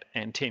like that,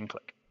 and 10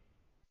 click,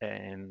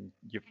 and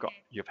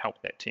you've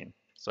helped that 10.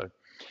 So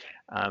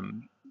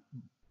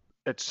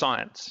it's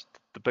science.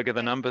 The bigger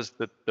the numbers,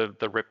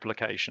 the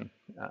replication.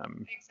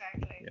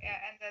 Exactly. Yeah,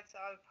 and that's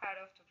all part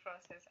of the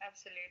process.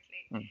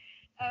 Absolutely. Mm.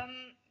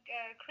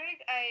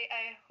 Craig,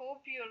 I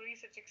hope your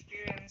research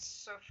experience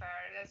so far,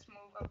 let's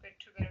move a bit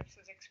to the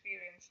research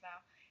experience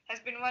now, has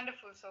been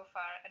wonderful so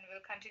far and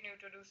will continue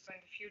to do so in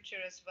the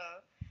future as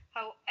well.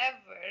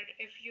 However,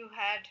 if you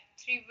had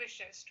 3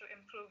 wishes to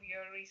improve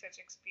your research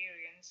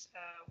experience,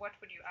 what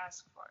would you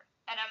ask for?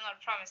 And I'm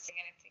not promising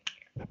anything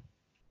here.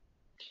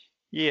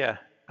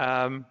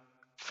 Yeah.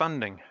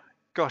 Funding.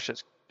 Gosh,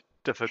 it's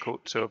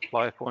difficult to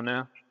apply for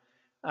now.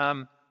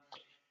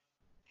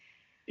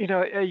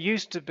 It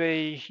used to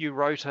be you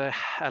wrote a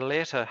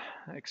letter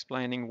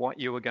explaining what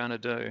you were going to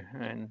do,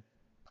 and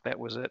that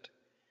was it.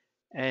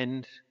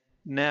 And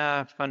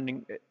now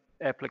funding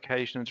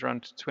applications run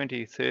to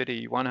 20,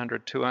 30,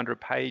 100,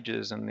 200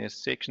 pages, and there's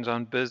sections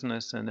on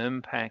business and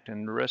impact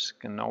and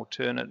risk and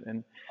alternate.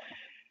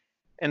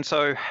 And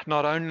so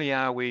not only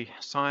are we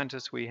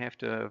scientists, we have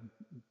to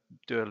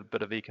do a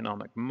bit of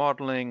economic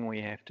modeling,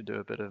 we have to do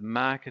a bit of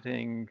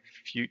marketing,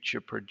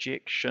 future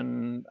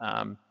projection,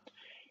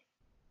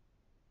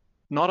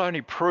 not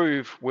only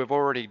prove we've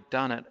already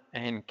done it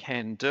and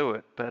can do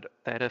it, but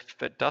that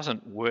if it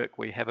doesn't work,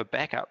 we have a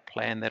backup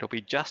plan that'll be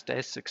just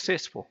as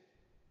successful.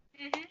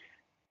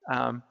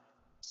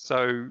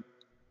 So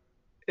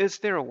is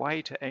there a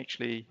way to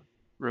actually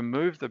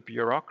remove the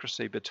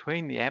bureaucracy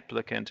between the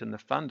applicant and the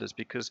funders?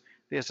 Because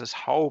there's this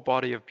whole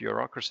body of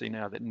bureaucracy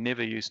now that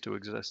never used to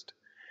exist.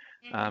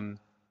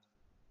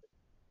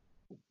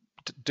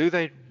 Do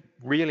they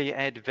really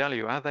add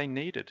value? Are they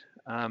needed?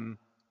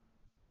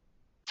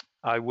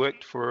 I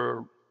worked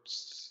for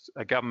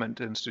a government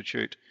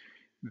institute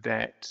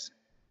that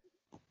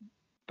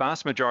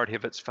vast majority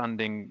of its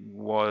funding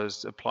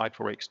was applied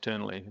for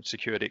externally,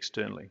 secured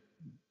externally,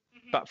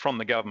 but from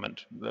the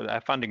government. Our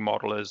funding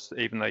model is,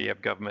 even though you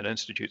have government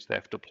institutes, they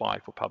have to apply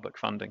for public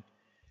funding.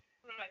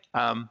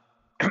 Right.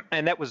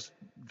 And that was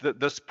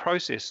this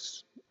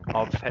process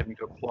of having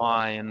to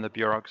apply and the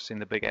bureaucracy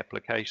and the big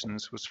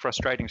applications was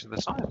frustrating to the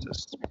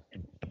scientists.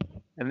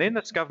 And then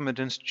this government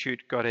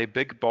institute got a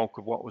big bulk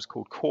of what was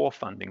called core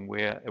funding,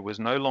 where it was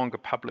no longer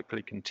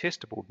publicly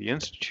contestable. The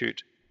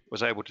institute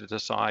was able to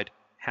decide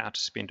how to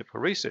spend it for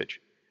research.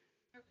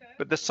 Okay.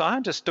 But the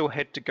scientists still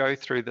had to go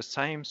through the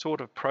same sort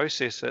of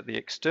process that the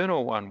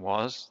external one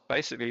was.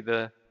 Basically,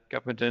 the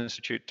government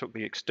institute took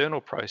the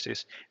external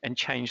process and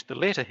changed the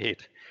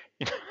letterhead.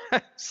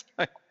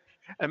 So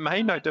it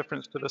made no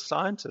difference to the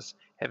scientists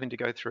having to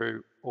go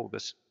through all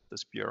this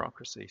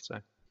bureaucracy. So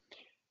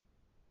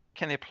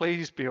can there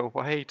please be a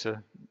way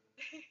to,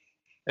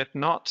 if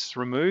not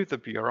remove the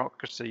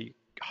bureaucracy,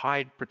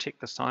 protect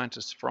the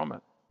scientists from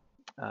it?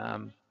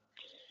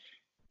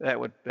 That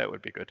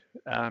would be good.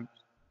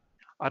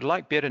 I'd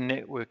like better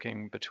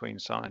networking between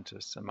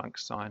scientists,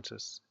 amongst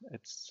scientists.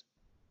 It's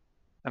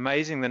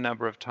amazing the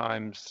number of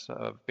times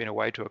I've been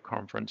away to a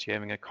conference, you're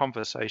having a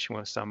conversation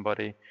with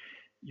somebody,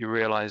 you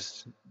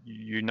realize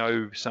you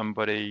know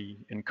somebody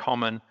in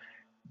common,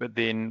 but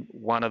then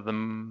one of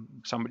them,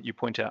 somebody you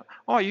point out,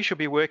 oh, you should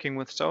be working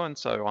with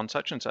so-and-so on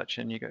such and such.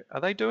 And you go, are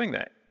they doing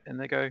that? And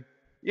they go,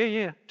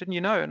 yeah, didn't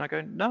you know? And I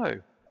go, no,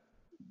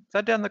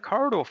 they're down the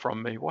corridor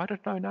from me. Why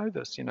didn't I know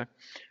this?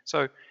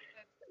 So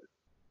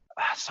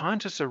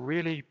scientists are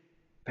really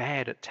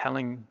bad at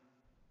telling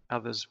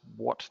others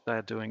what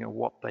they're doing or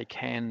what they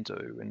can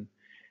do. And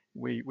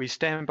we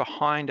stand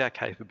behind our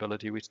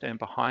capability, we stand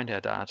behind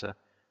our data,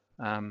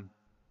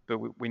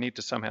 but we need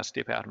to somehow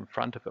step out in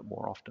front of it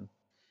more often.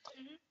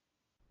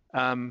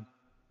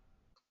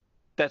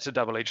 That's a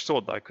double-edged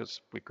sword, though,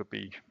 because we could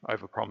be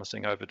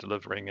over-promising,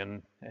 over-delivering,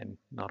 and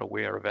not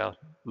aware of our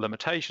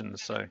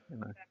limitations. So,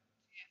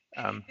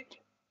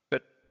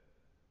 but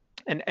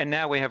and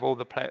now we have all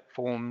the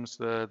platforms,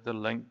 the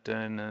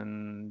LinkedIn,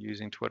 and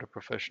using Twitter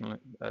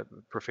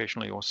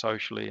professionally or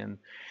socially, and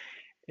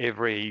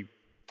every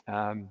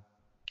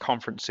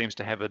conference seems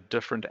to have a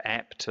different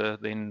app to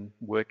then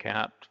work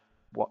out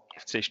what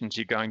sessions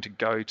you're going to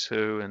go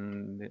to,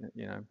 and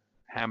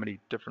how many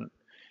different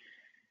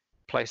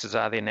places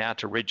are there now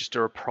to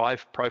register a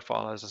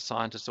profile as a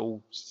scientist,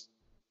 all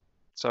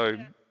So,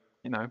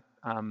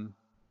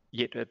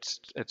 yet it's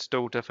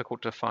still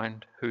difficult to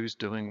find who's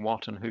doing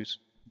what and who's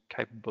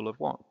capable of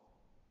what.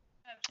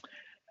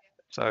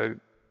 So,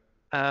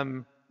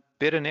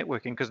 better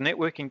networking, because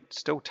networking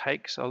still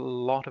takes a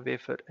lot of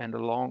effort and a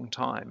long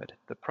time.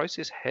 The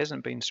process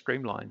hasn't been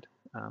streamlined.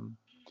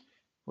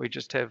 We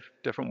just have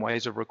different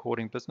ways of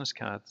recording business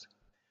cards.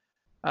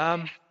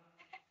 And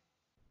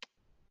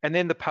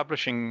then the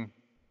publishing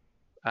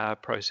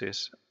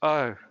process.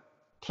 Oh,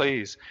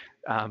 please.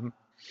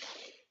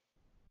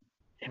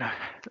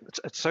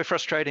 It's so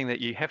frustrating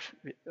that you have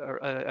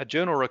a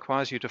journal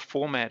requires you to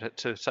format it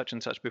to such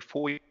and such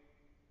before you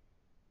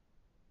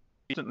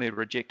instantly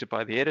rejected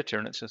by the editor,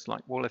 and it's just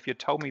like, well, if you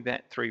told me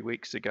that 3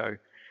 weeks ago,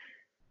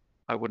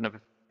 I wouldn't have.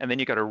 And then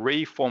you got to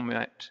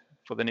reformat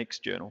for the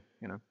next journal.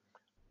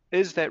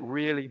 Is that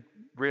really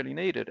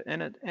needed?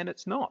 And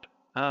it's not,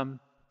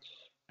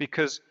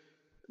 because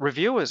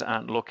reviewers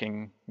aren't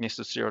looking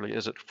necessarily,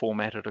 is it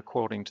formatted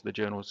according to the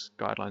journal's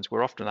guidelines?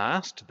 We're often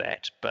asked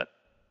that, but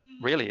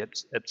really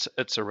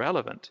it's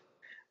irrelevant.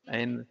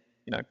 And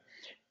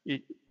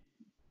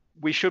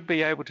we should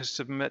be able to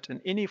submit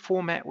in any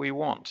format we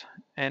want.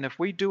 And if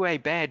we do a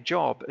bad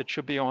job, it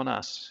should be on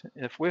us.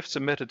 If we've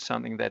submitted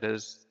something that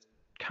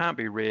can't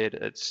be read,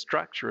 its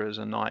structure is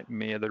a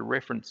nightmare, the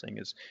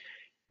referencing is,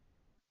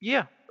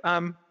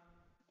 and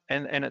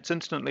it's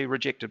instantly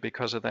rejected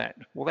because of that.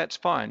 Well, that's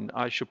fine.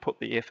 I should put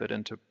the effort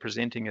into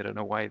presenting it in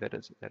a way that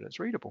is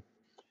readable,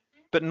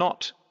 but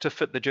not to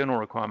fit the journal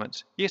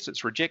requirements. Yes,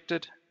 it's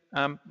rejected.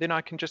 Then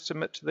I can just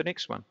submit to the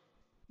next one.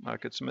 I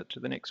could submit to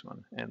the next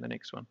one and the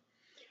next one.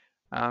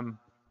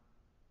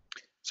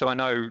 So I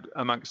know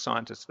amongst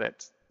scientists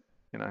that's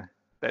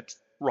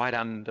right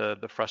under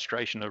the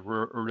frustration of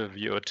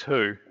reviewer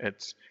too.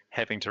 It's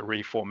having to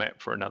reformat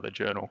for another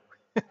journal.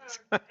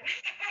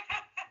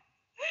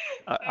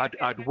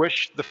 I'd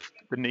wish the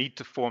need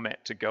to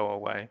format to go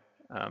away.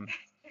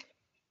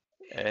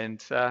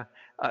 And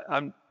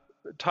I'm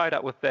tied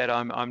up with that.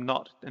 I'm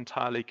not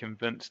entirely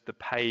convinced the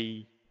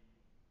pay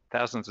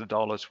thousands of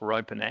dollars for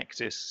open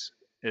access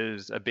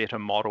is a better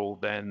model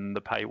than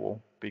the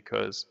paywall,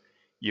 because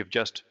you've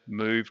just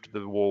moved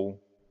the wall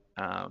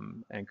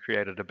and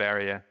created a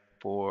barrier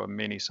for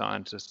many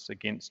scientists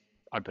against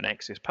open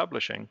access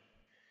publishing.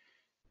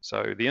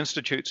 So the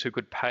institutes who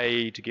could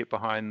pay to get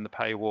behind the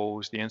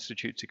paywalls, the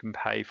institutes who can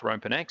pay for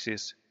open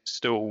access,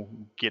 still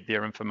get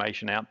their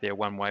information out there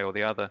one way or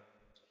the other.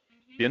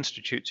 The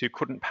institutes who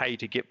couldn't pay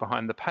to get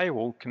behind the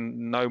paywall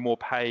can no more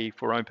pay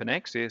for open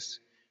access.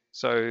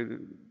 So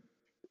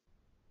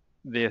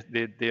their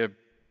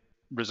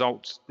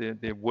results,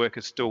 their work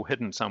is still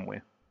hidden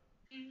somewhere.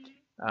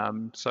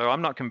 So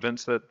I'm not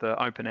convinced that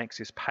the open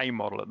access pay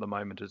model at the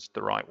moment is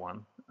the right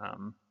one.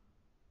 So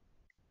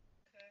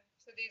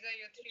these are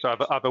your three. So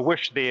I've a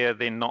wish there,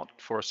 then not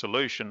for a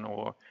solution,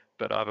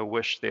 but I've a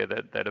wish there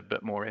that a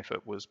bit more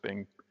effort was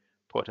being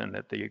put in,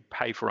 that the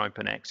pay for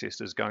open access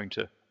is going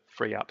to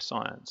free up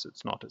science.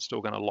 It's not. It's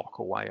still going to lock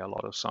away a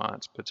lot of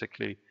science,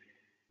 particularly.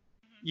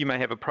 You may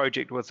have a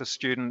project with a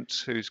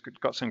student who's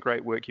got some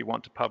great work you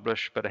want to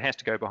publish, but it has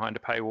to go behind a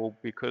paywall,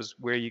 because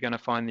where are you going to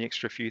find the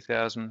extra few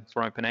thousand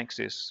for open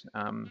access?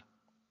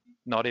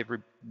 Not every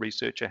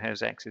researcher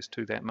has access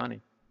to that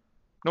money,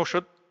 nor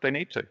should they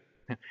need to.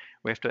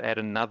 We have to add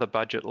another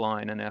budget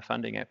line in our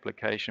funding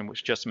application,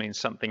 which just means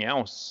something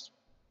else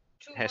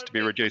has to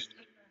be reduced.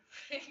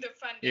 In the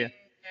funding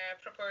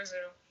proposal.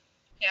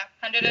 Yeah,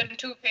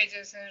 102 pages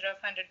instead of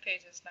 100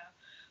 pages now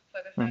for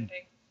the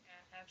funding.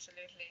 Yeah,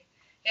 absolutely.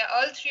 Yeah,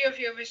 all three of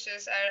your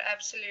wishes are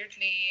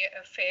absolutely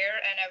fair,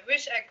 and I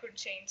wish I could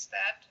change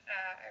that.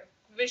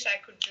 I wish I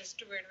could just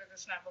do it with a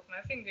snap of my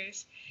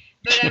fingers.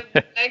 But I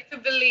would like to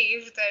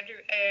believe that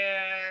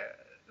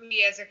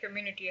we as a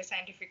community, a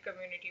scientific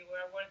community,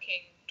 we're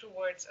working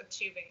towards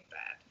achieving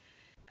that.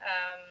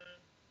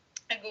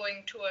 And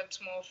going towards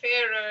more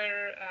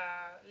fairer,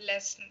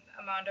 less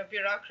amount of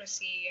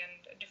bureaucracy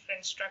and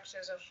different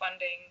structures of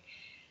funding.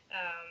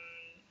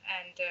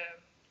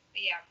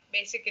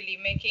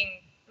 Basically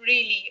making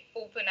really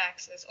opening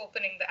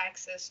the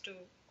access to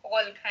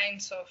all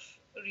kinds of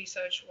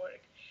research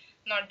work,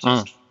 not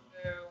just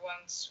the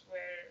ones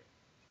where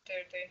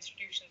the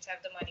institutions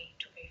have the money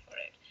to pay for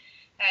it.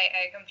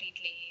 I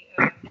completely,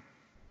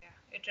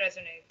 it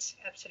resonates,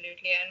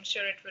 absolutely. I'm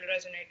sure it will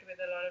resonate with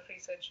a lot of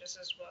researchers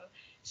as well.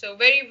 So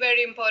very,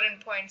 very important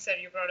points that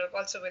you brought up,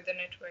 also with the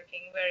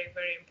networking, very,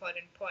 very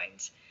important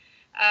points.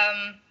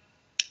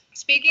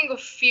 Speaking of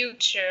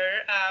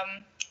future,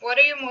 what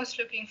are you most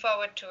looking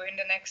forward to in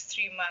the next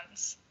 3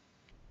 months?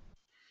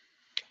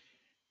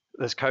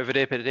 This COVID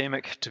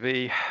epidemic to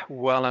be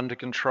well under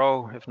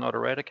control, if not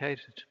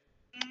eradicated.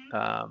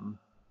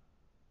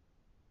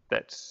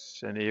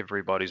 That's in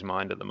everybody's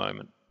mind at the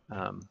moment.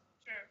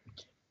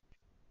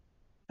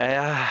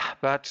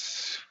 But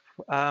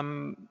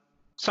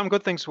some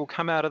good things will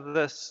come out of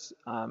this.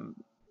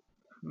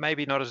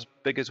 Maybe not as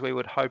big as we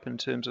would hope in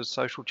terms of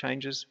social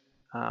changes.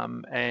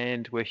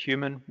 And we're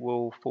human,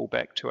 we'll fall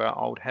back to our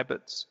old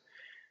habits.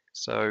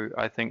 So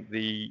I think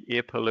the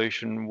air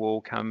pollution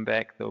will come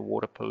back, the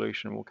water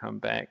pollution will come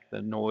back,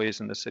 the noise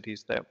in the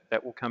cities,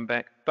 that will come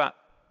back. But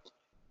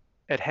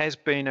it has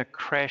been a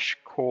crash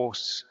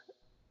course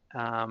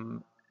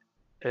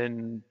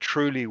in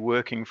truly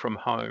working from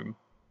home,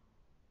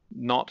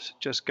 not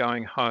just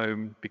going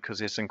home because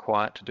there's some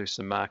quiet to do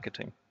some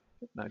marketing.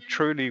 No,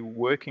 truly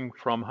working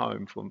from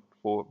home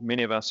for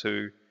many of us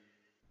who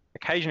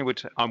occasionally would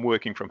say, I'm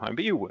working from home,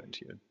 but you weren't.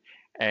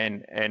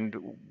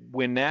 And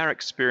we're now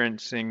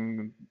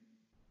experiencing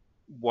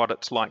what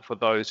it's like for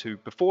those who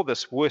before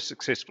this were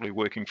successfully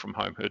working from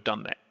home, who had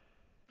done that.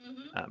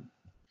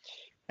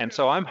 And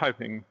so I'm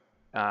hoping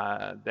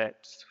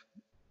that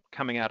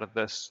coming out of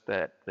this,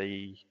 that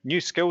the new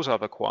skills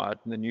I've acquired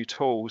and the new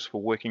tools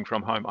for working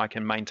from home, I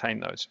can maintain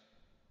those.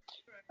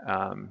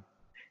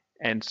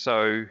 And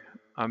so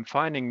I'm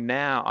finding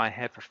now I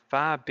have a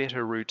far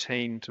better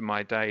routine to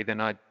my day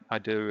than I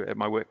do at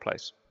my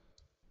workplace.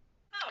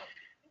 Oh,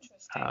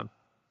 interesting.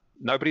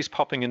 Nobody's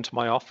popping into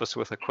my office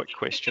with a quick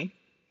question.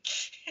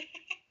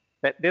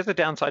 There's a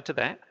downside to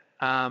that.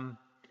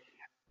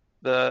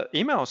 The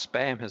email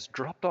spam has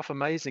dropped off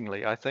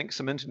amazingly. I think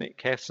some internet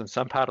cafes in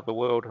some part of the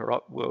world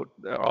are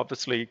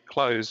obviously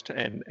closed,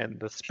 and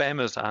the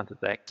spammers aren't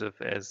as active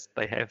as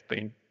they have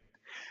been.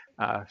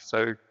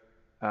 So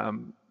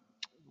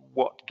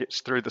what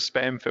gets through the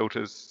spam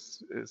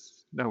filters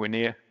is nowhere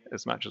near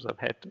as much as I've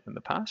had in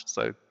the past.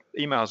 So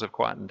emails have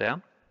quietened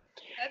down.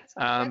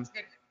 That's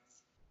good.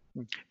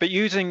 But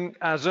using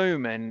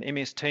Zoom and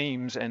MS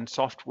Teams and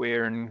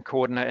software and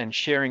coordinate and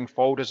sharing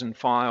folders and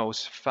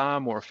files far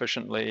more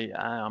efficiently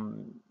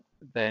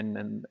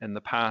than in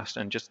the past,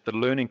 and just the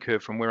learning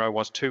curve from where I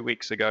was 2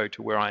 weeks ago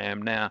to where I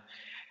am now.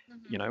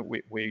 You know,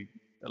 we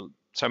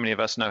so many of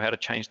us know how to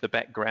change the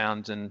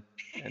backgrounds and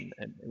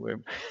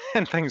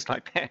and things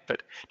like that,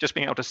 but just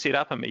being able to set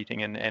up a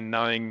meeting and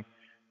knowing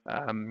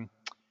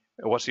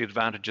what's the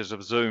advantages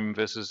of Zoom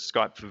versus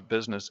Skype for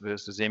Business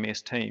versus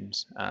MS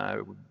Teams,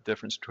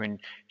 difference between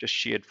just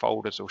shared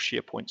folders or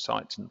SharePoint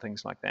sites and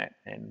things like that,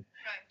 and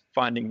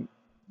finding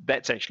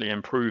that's actually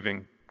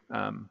improving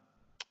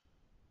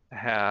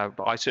how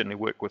I certainly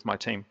work with my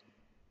team.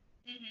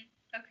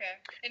 Okay,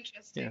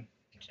 interesting. Yeah.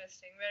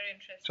 Interesting, very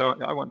interesting.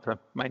 So I want to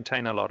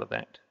maintain a lot of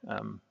that.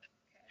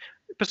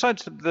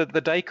 Besides the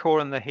decor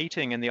and the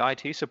heating and the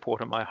IT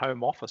support in my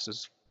home office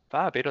is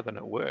far better than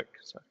at work.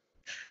 So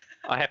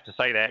I have to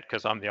say that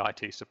because I'm the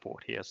IT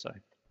support here. So.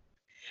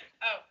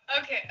 Oh,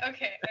 okay.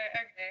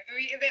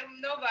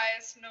 No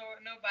bias, no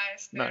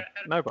bias there.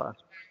 No bias.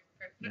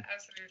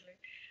 Absolutely.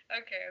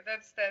 Okay,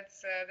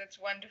 that's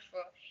wonderful.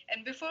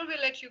 And before we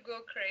let you go,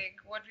 Craig,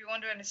 what we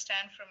want to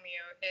understand from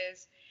you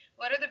is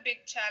what are the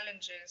big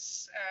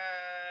challenges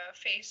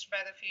faced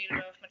by the field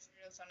of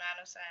materials or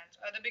nanoscience,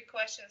 or the big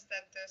questions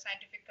that the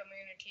scientific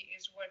community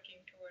is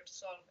working towards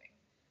solving,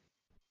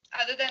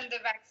 other than the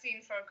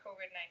vaccine for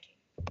COVID-19?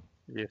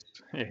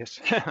 Yes.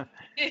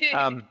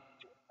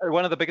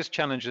 One of the biggest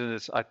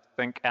challenges, I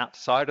think,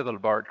 outside of the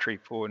laboratory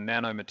for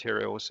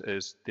nanomaterials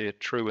is their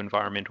true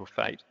environmental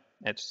fate.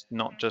 It's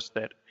not just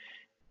that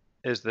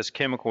is this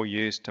chemical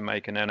used to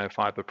make a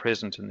nanofiber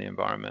present in the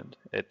environment.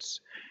 It's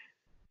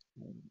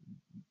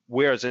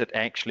where is it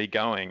actually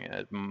going?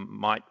 It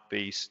might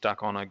be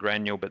stuck on a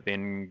granule, but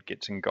then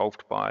gets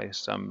engulfed by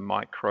some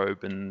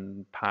microbe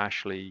and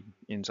partially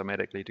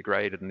enzymatically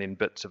degraded, and then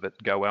bits of it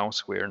go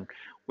elsewhere. And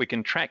we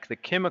can track the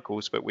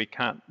chemicals, but we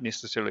can't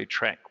necessarily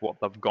track what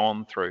they've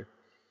gone through.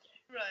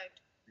 Right.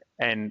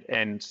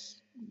 And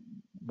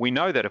we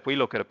know that if we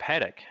look at a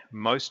paddock,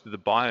 most of the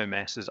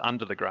biomass is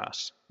under the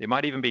grass. There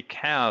might even be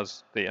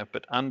cows there,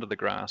 but under the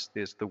grass,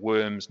 there's the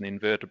worms and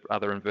the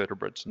other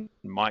invertebrates and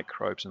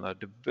microbes, and the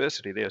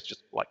diversity there is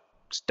just like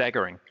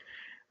staggering.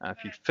 If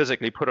you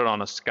physically put it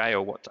on a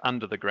scale, what's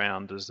under the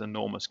ground is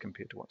enormous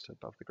compared to what's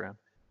above the ground.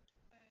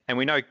 And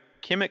we know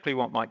chemically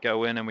what might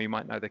go in, and we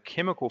might know the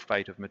chemical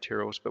fate of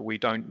materials, but we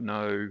don't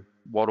know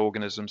what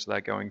organisms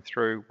they're going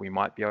through. We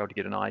might be able to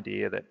get an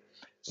idea that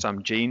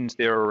some genes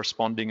there are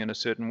responding in a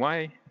certain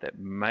way that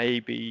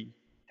maybe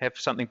have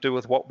something to do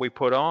with what we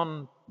put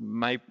on,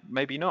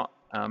 maybe not.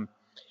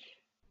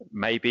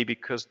 Maybe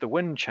because the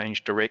wind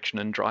changed direction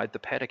and dried the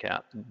paddock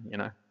out, you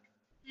know.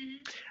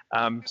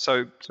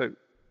 So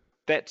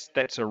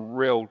that's a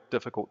real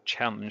difficult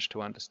challenge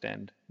to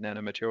understand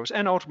nanomaterials,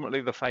 and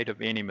ultimately the fate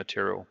of any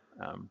material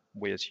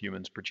we as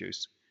humans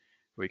produce.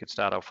 We could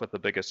start off with the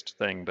biggest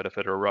thing, but if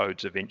it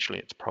erodes, eventually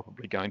it's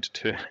probably going to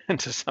turn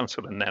into some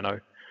sort of nano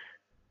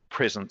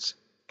presence.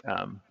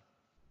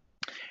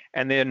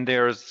 And then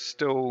there is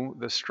still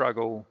the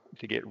struggle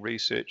to get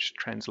research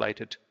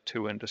translated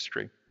to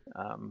industry.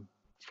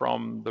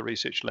 From the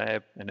research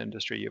lab and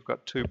industry, you've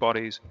got two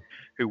bodies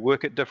who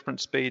work at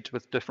different speeds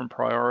with different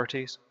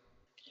priorities.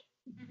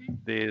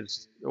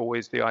 There's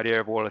always the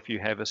idea of, well, if you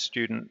have a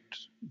student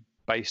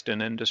based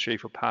in industry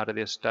for part of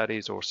their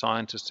studies, or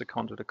scientists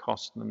seconded to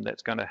cost them,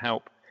 that's going to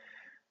help.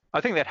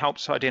 I think that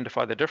helps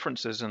identify the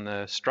differences and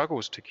the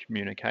struggles to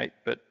communicate,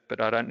 but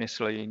I don't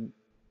necessarily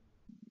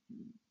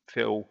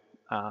feel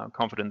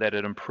confident that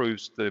it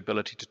improves the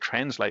ability to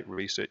translate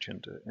research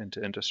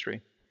into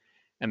industry.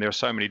 And there are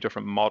so many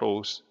different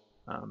models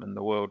in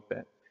the world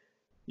that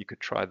you could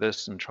try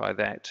this and try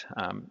that.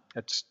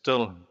 It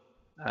still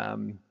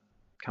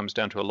comes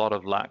down to a lot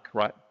of luck,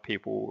 right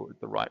people at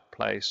the right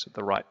place at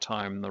the right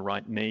time, the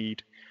right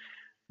need.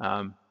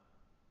 A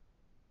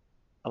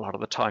lot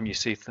of the time you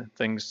see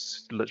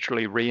things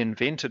literally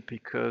reinvented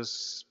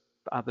because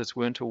others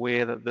weren't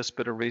aware that this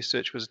bit of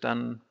research was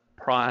done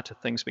prior to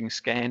things being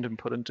scanned and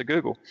put into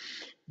Google.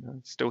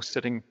 It's still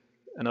sitting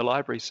in a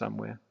library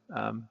somewhere.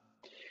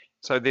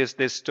 So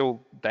there's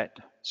still that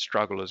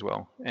struggle as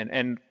well,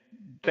 and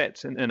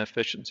that's an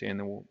inefficiency in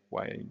the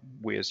way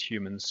we as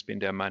humans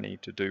spend our money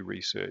to do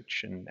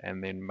research and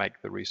then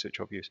make the research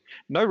of use.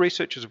 No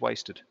research is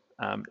wasted.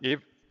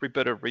 Every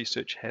bit of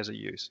research has a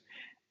use,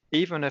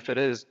 even if it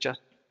is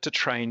just to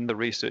train the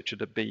researcher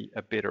to be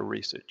a better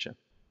researcher.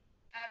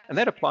 And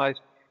that applies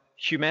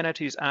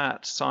humanities,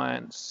 art,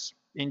 science,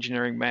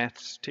 engineering,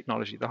 maths,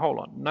 technology, the whole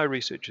lot. No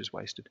research is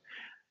wasted.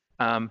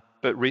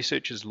 But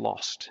research is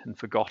lost and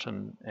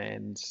forgotten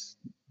and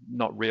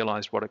not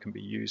realized what it can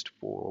be used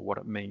for or what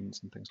it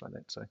means and things like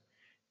that. So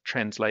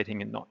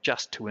translating it not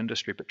just to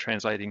industry, but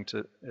translating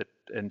it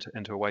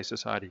into a way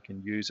society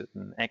can use it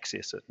and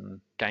access it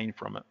and gain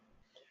from it.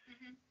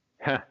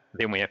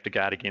 Then we have to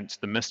guard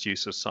against the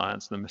misuse of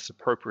science, the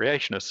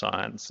misappropriation of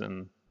science,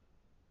 and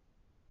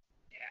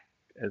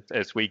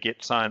as we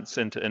get science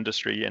into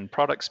industry and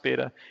products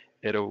better,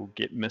 it'll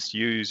get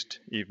misused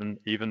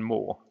even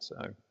more. So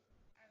absolutely,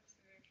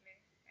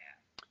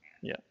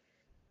 yeah.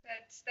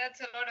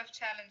 That's a lot of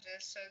challenges.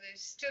 So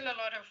there's still a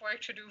lot of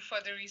work to do for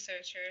the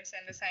researchers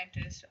and the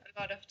scientists. A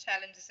lot of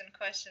challenges and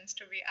questions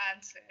to be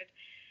answered.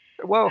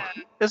 Well,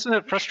 isn't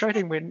it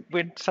frustrating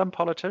when some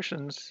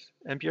politicians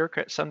and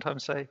bureaucrats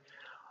sometimes say,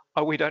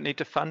 oh, we don't need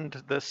to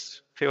fund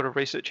this field of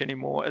research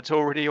anymore. It's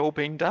already all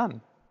been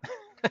done.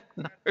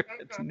 No,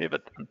 it's never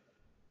done.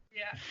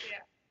 Yeah.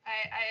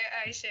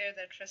 I share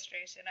that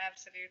frustration,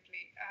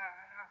 absolutely.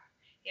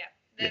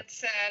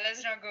 Let's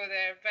not go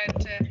there.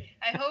 But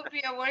I hope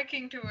we are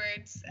working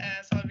towards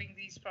solving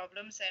these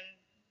problems and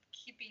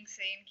keeping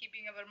sane,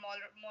 keeping our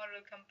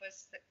moral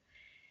compass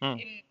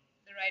in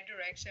the right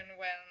direction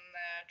when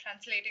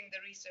translating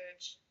the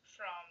research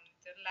from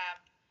the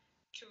lab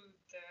to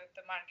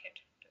the market,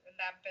 to the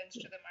lab bench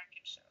to the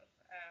market shelf.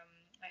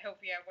 I hope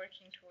we are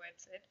working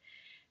towards it.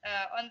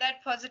 On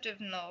that positive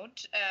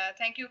note,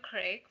 thank you,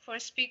 Craig, for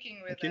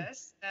speaking with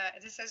us.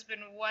 This has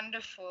been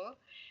wonderful,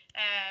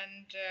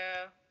 and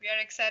we are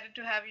excited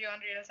to have you on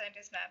Real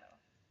Scientist Nano.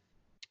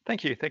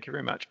 Thank you. Thank you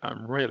very much.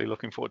 I'm really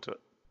looking forward to it.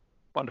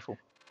 Wonderful.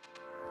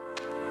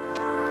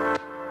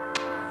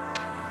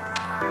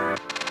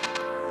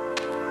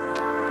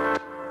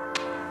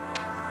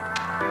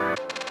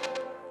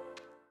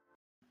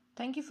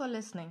 Thank you for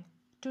listening.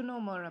 To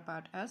know more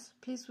about us,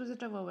 please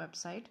visit our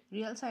website,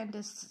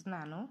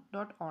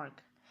 realscientistsnano.org,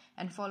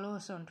 and follow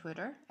us on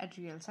Twitter at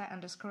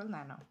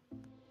realsci_nano.